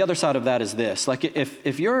 The other side of that is this: like,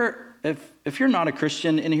 if you're not a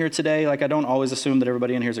Christian in here today, like, I don't always assume that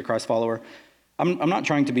everybody in here is a Christ follower. I'm not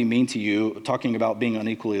trying to be mean to you, talking about being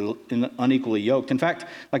unequally yoked. In fact,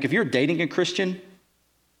 like, if you're dating a Christian,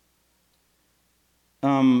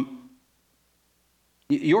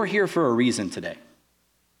 you're here for a reason today,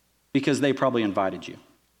 because they probably invited you.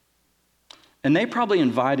 And they probably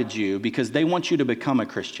invited you because they want you to become a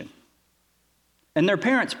Christian. And their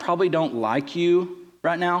parents probably don't like you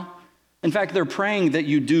right now. In fact, they're praying that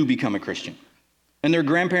you do become a Christian. And their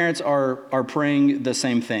grandparents are praying the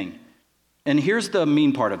same thing. And here's the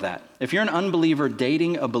mean part of that. If you're an unbeliever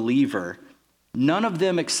dating a believer, none of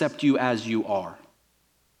them accept you as you are.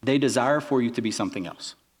 They desire for you to be something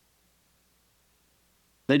else.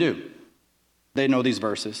 They do. They know these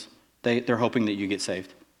verses. They're hoping that you get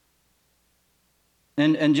saved.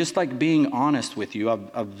 And just like being honest with you, I've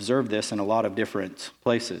observed this in a lot of different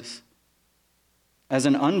places. As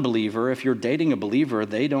an unbeliever, if you're dating a believer,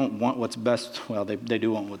 they don't want what's best. Well, they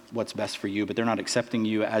do want what's best for you, but they're not accepting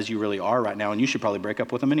you as you really are right now, and you should probably break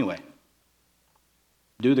up with them anyway.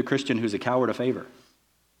 Do the Christian who's a coward a favor.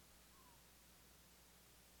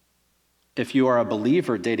 If you are a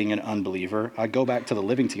believer dating an unbeliever, I go back to the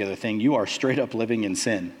living together thing. You are straight up living in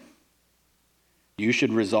sin. You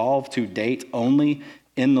should resolve to date only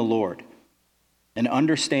in the Lord. And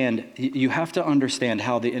understand, you have to understand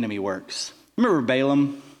how the enemy works. Remember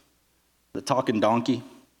Balaam, the talking donkey?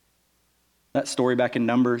 That story back in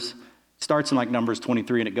Numbers starts in like Numbers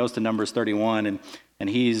 23 and it goes to Numbers 31, and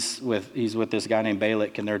he's with this guy named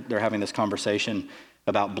Balak, and they're having this conversation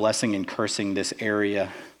about blessing and cursing this area.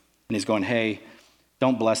 And he's going, hey,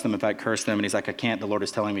 don't bless them, in fact, curse them. And he's like, I can't, the Lord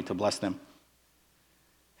is telling me to bless them.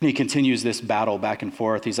 And he continues this battle back and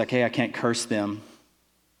forth. He's like, hey, I can't curse them.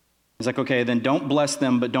 He's like, okay, then don't bless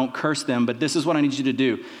them, but don't curse them. But this is what I need you to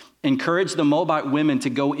do. Encourage the Moabite women to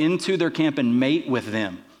go into their camp and mate with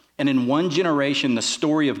them. And in one generation, the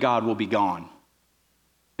story of God will be gone.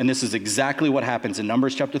 And this is exactly what happens in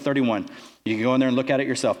Numbers chapter 31. You can go in there and look at it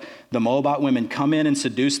yourself. The Moabite women come in and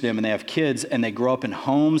seduce them, and they have kids, and they grow up in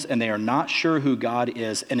homes, and they are not sure who God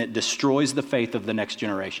is, and it destroys the faith of the next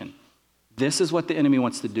generation. This is what the enemy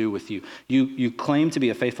wants to do with you. You claim to be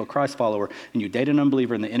a faithful Christ follower, and you date an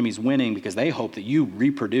unbeliever, and the enemy's winning because they hope that you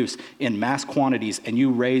reproduce in mass quantities and you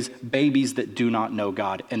raise babies that do not know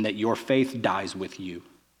God, and that your faith dies with you.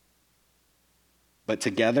 But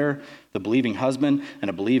together, the believing husband and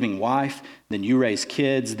a believing wife, then you raise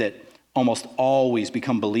kids that almost always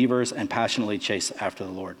become believers and passionately chase after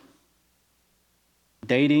the Lord.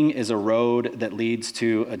 Dating is a road that leads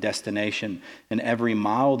to a destination. And every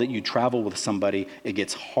mile that you travel with somebody, it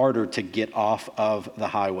gets harder to get off of the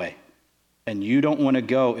highway. And you don't want to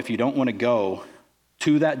go, if you don't want to go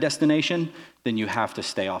to that destination, then you have to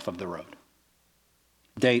stay off of the road.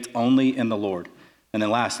 Date only in the Lord. And then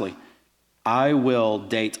lastly, I will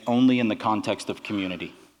date only in the context of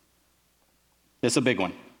community. This is a big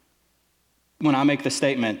one. When I make the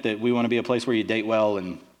statement that we want to be a place where you date well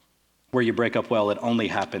and where you break up well, it only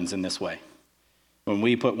happens in this way. When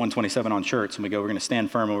we put 127 on shirts and we go, we're going to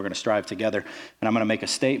stand firm and we're going to strive together. And I'm going to make a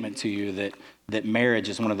statement to you that marriage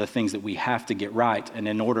is one of the things that we have to get right. And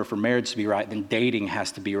in order for marriage to be right, then dating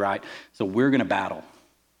has to be right. So we're going to battle.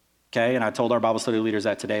 Okay? And I told our Bible study leaders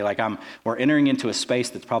that today, we're entering into a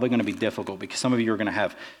space that's probably going to be difficult because some of you are going to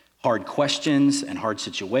have hard questions and hard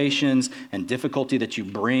situations and difficulty that you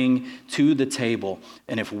bring to the table.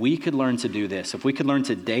 And if we could learn to do this, if we could learn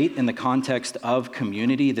to date in the context of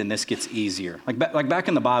community, then this gets easier. Like back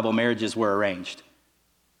in the Bible, marriages were arranged.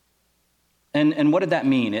 And what did that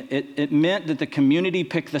mean? It meant that the community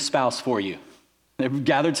picked the spouse for you. They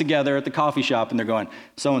gathered together at the coffee shop and they're going,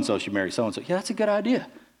 so-and-so should marry so-and-so. Yeah, that's a good idea.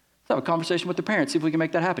 Let's have a conversation with their parents, see if we can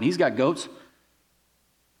make that happen. He's got goats.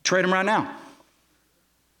 Trade them right now.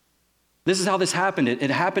 This is how this happened.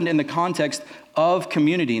 It happened in the context of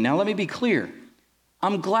community. Now, let me be clear.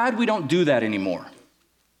 I'm glad we don't do that anymore,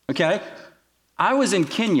 okay? I was in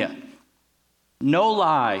Kenya. No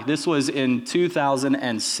lie. This was in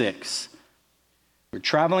 2006. We're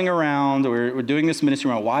traveling around. We're doing this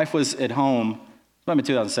ministry. My wife was at home. It might be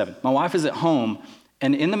 2007. My wife is at home,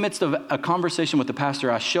 and in the midst of a conversation with the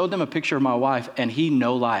pastor, I showed them a picture of my wife, and he,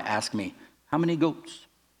 no lie, asked me, how many goats?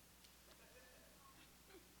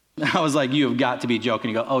 I was like, you have got to be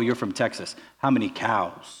joking. You go, oh, you're from Texas. How many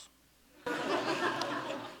cows?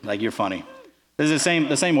 Like, you're funny. This is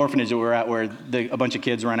the same orphanage that we're at where a bunch of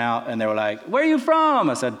kids ran out and they were like, where are you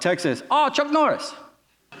from? I said, Texas. Oh, Chuck Norris.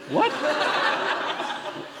 What?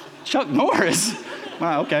 Chuck Norris?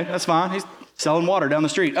 Wow, okay, that's fine. He's selling water down the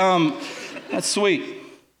street. That's sweet.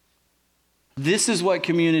 This is what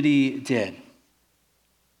community did.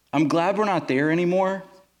 I'm glad we're not there anymore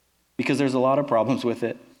because there's a lot of problems with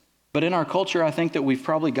it. But in our culture, I think that we've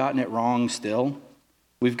probably gotten it wrong still.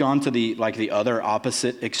 We've gone to the other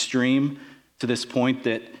opposite extreme to this point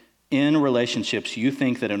that in relationships, you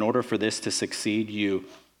think that in order for this to succeed, you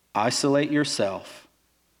isolate yourself.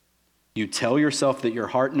 You tell yourself that your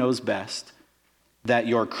heart knows best, that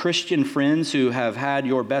your Christian friends who have had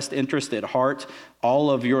your best interest at heart all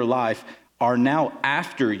of your life are now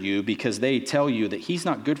after you because they tell you that he's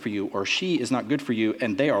not good for you or she is not good for you,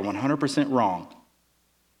 and they are 100% wrong.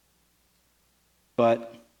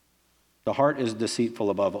 But the heart is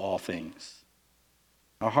deceitful above all things.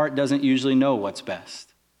 Our heart doesn't usually know what's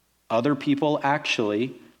best. Other people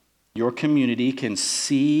actually, your community, can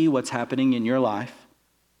see what's happening in your life,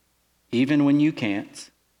 even when you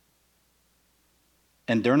can't.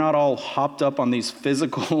 And they're not all hopped up on these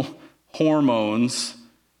physical hormones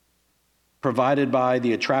provided by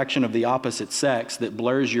the attraction of the opposite sex that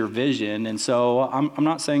blurs your vision. And so I'm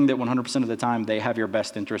not saying that 100% of the time they have your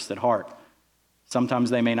best interest at heart. Sometimes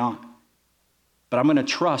they may not. But I'm going to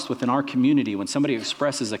trust within our community when somebody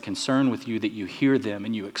expresses a concern with you that you hear them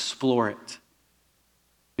and you explore it.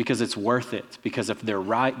 Because it's worth it. Because if they're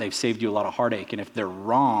right, they've saved you a lot of heartache. And if they're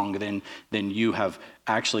wrong, then you have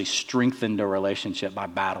actually strengthened a relationship by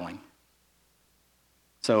battling.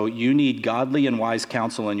 So you need godly and wise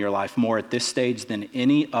counsel in your life more at this stage than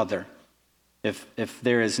any other. If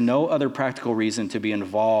there is no other practical reason to be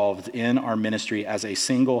involved in our ministry as a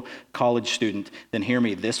single college student, then hear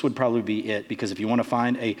me, this would probably be it. Because if you want to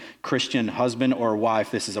find a Christian husband or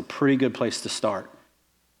wife, this is a pretty good place to start.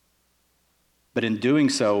 But in doing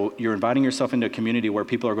so, you're inviting yourself into a community where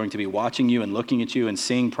people are going to be watching you and looking at you and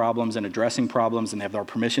seeing problems and addressing problems, and they have our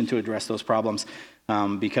permission to address those problems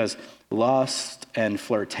because lust and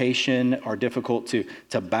flirtation are difficult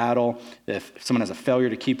to battle. If someone has a failure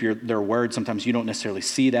to keep their word, sometimes you don't necessarily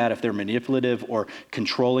see that. If they're manipulative or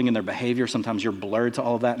controlling in their behavior, sometimes you're blurred to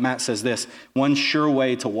all of that. Matt says this, one sure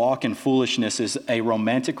way to walk in foolishness is a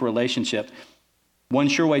romantic relationship. One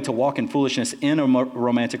sure way to walk in foolishness in a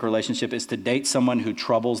romantic relationship is to date someone who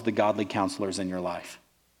troubles the godly counselors in your life.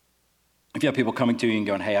 If you have people coming to you and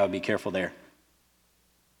going, hey, I would be careful there,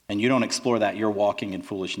 and you don't explore that, you're walking in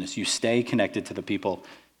foolishness. You stay connected to the people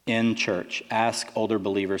in church. Ask older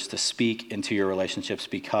believers to speak into your relationships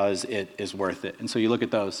because it is worth it. And so you look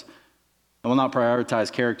at those. I will not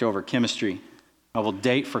prioritize character over chemistry. I will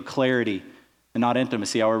date for clarity and not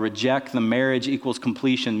intimacy. I will reject the marriage equals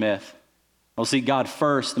completion myth. I will seek God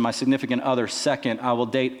first and my significant other second. I will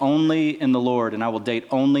date only in the Lord, and I will date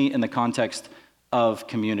only in the context of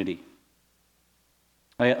community.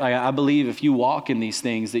 I believe if you walk in these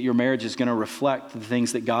things that your marriage is going to reflect the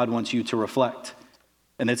things that God wants you to reflect.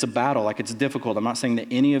 And it's a battle, it's difficult. I'm not saying that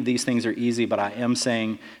any of these things are easy, but I am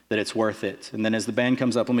saying that it's worth it. And then as the band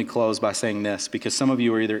comes up, let me close by saying this, because some of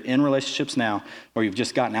you are either in relationships now or you've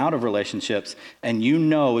just gotten out of relationships, and you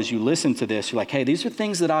know as you listen to this, you're like, hey, these are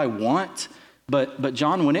things that I want, but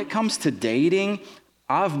John, when it comes to dating,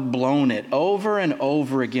 I've blown it over and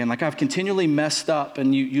over again. Like I've continually messed up,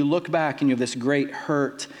 and you look back and you have this great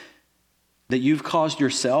hurt that you've caused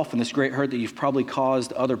yourself and this great hurt that you've probably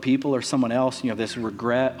caused other people or someone else. You have this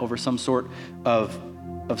regret over some sort of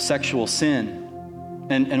sexual sin.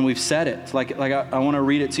 And we've said it. Like I want to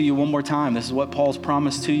read it to you one more time. This is what Paul's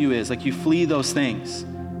promise to you is. Like you flee those things.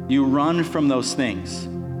 You run from those things.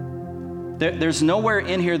 There's nowhere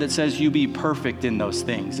in here that says you be perfect in those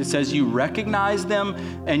things. It says you recognize them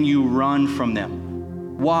and you run from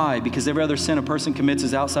them. Why? Because every other sin a person commits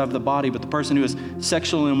is outside of the body, but the person who is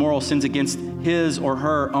sexually immoral sins against his or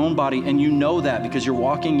her own body, and you know that because you're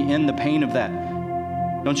walking in the pain of that.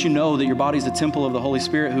 Don't you know that your body is a temple of the Holy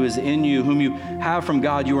Spirit who is in you, whom you have from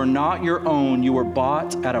God? You are not your own. You were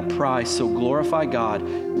bought at a price, so glorify God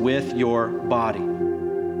with your body.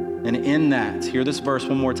 And in that, hear this verse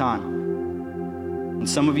one more time. And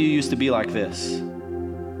some of you used to be like this,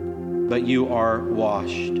 but you are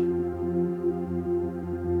washed.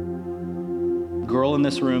 Girl in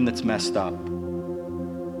this room that's messed up,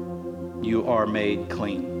 you are made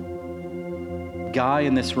clean. Guy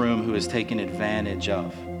in this room who is taken advantage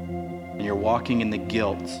of, and you're walking in the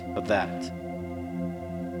guilt of that,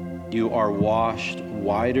 you are washed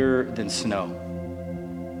whiter than snow.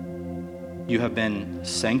 You have been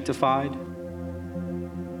sanctified.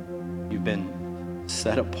 You've been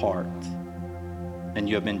set apart, and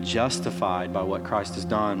you have been justified by what Christ has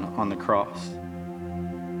done on the cross.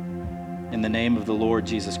 In the name of the Lord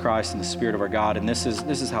Jesus Christ and the Spirit of our God, and this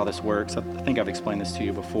is how this works. I think I've explained this to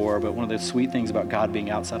you before, but one of the sweet things about God being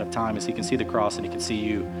outside of time is he can see the cross and he can see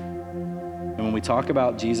you. And when we talk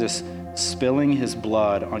about Jesus spilling his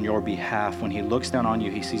blood on your behalf, when he looks down on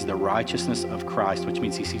you, he sees the righteousness of Christ, which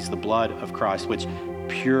means he sees the blood of Christ, which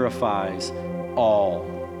purifies all.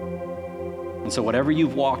 And so whatever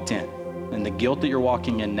you've walked in and the guilt that you're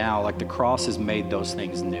walking in now, like the cross has made those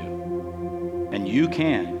things new. And you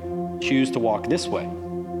can choose to walk this way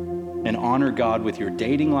and honor God with your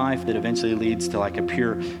dating life that eventually leads to like a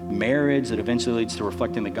pure marriage that eventually leads to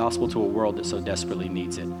reflecting the gospel to a world that so desperately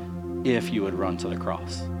needs it, if you would run to the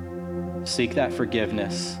cross. Seek that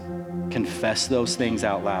forgiveness. Confess those things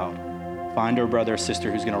out loud. Find a brother or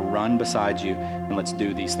sister who's going to run beside you, and let's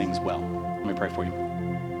do these things well. Let me pray for you.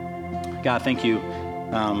 God, thank you.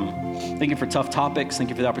 Thank you for tough topics. Thank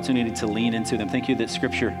you for the opportunity to lean into them. Thank you that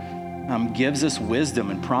Scripture gives us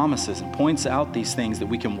wisdom and promises and points out these things that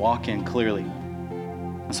we can walk in clearly.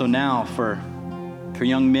 And so now for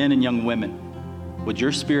young men and young women, would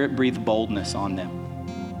your Spirit breathe boldness on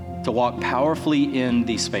them to walk powerfully in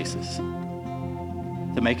these spaces,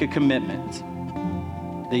 to make a commitment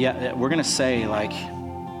that we're going to say like,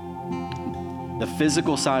 the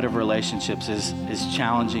physical side of relationships is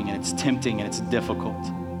challenging and it's tempting and it's difficult.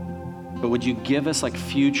 But would you give us like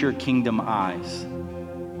future kingdom eyes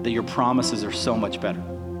that your promises are so much better?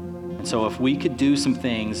 And so if we could do some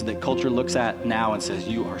things that culture looks at now and says,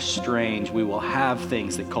 you are strange, we will have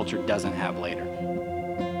things that culture doesn't have later.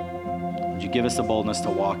 Would you give us the boldness to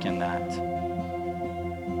walk in that?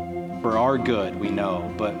 For our good, we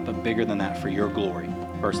know, but bigger than that, for your glory,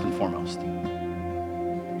 first and foremost.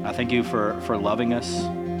 I thank you for loving us,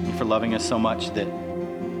 and for loving us so much that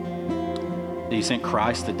you sent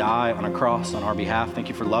Christ to die on a cross on our behalf. Thank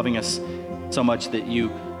you for loving us so much that you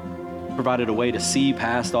provided a way to see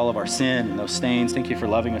past all of our sin and those stains. Thank you for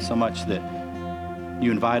loving us so much that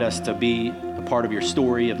you invite us to be a part of your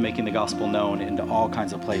story of making the gospel known into all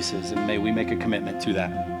kinds of places. And may we make a commitment to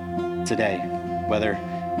that today, whether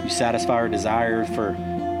you satisfy our desire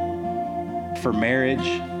for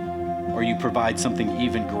marriage, or you provide something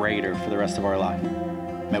even greater for the rest of our life.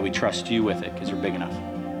 May we trust you with it because you're big enough.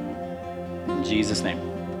 In Jesus' name,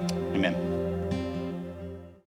 amen.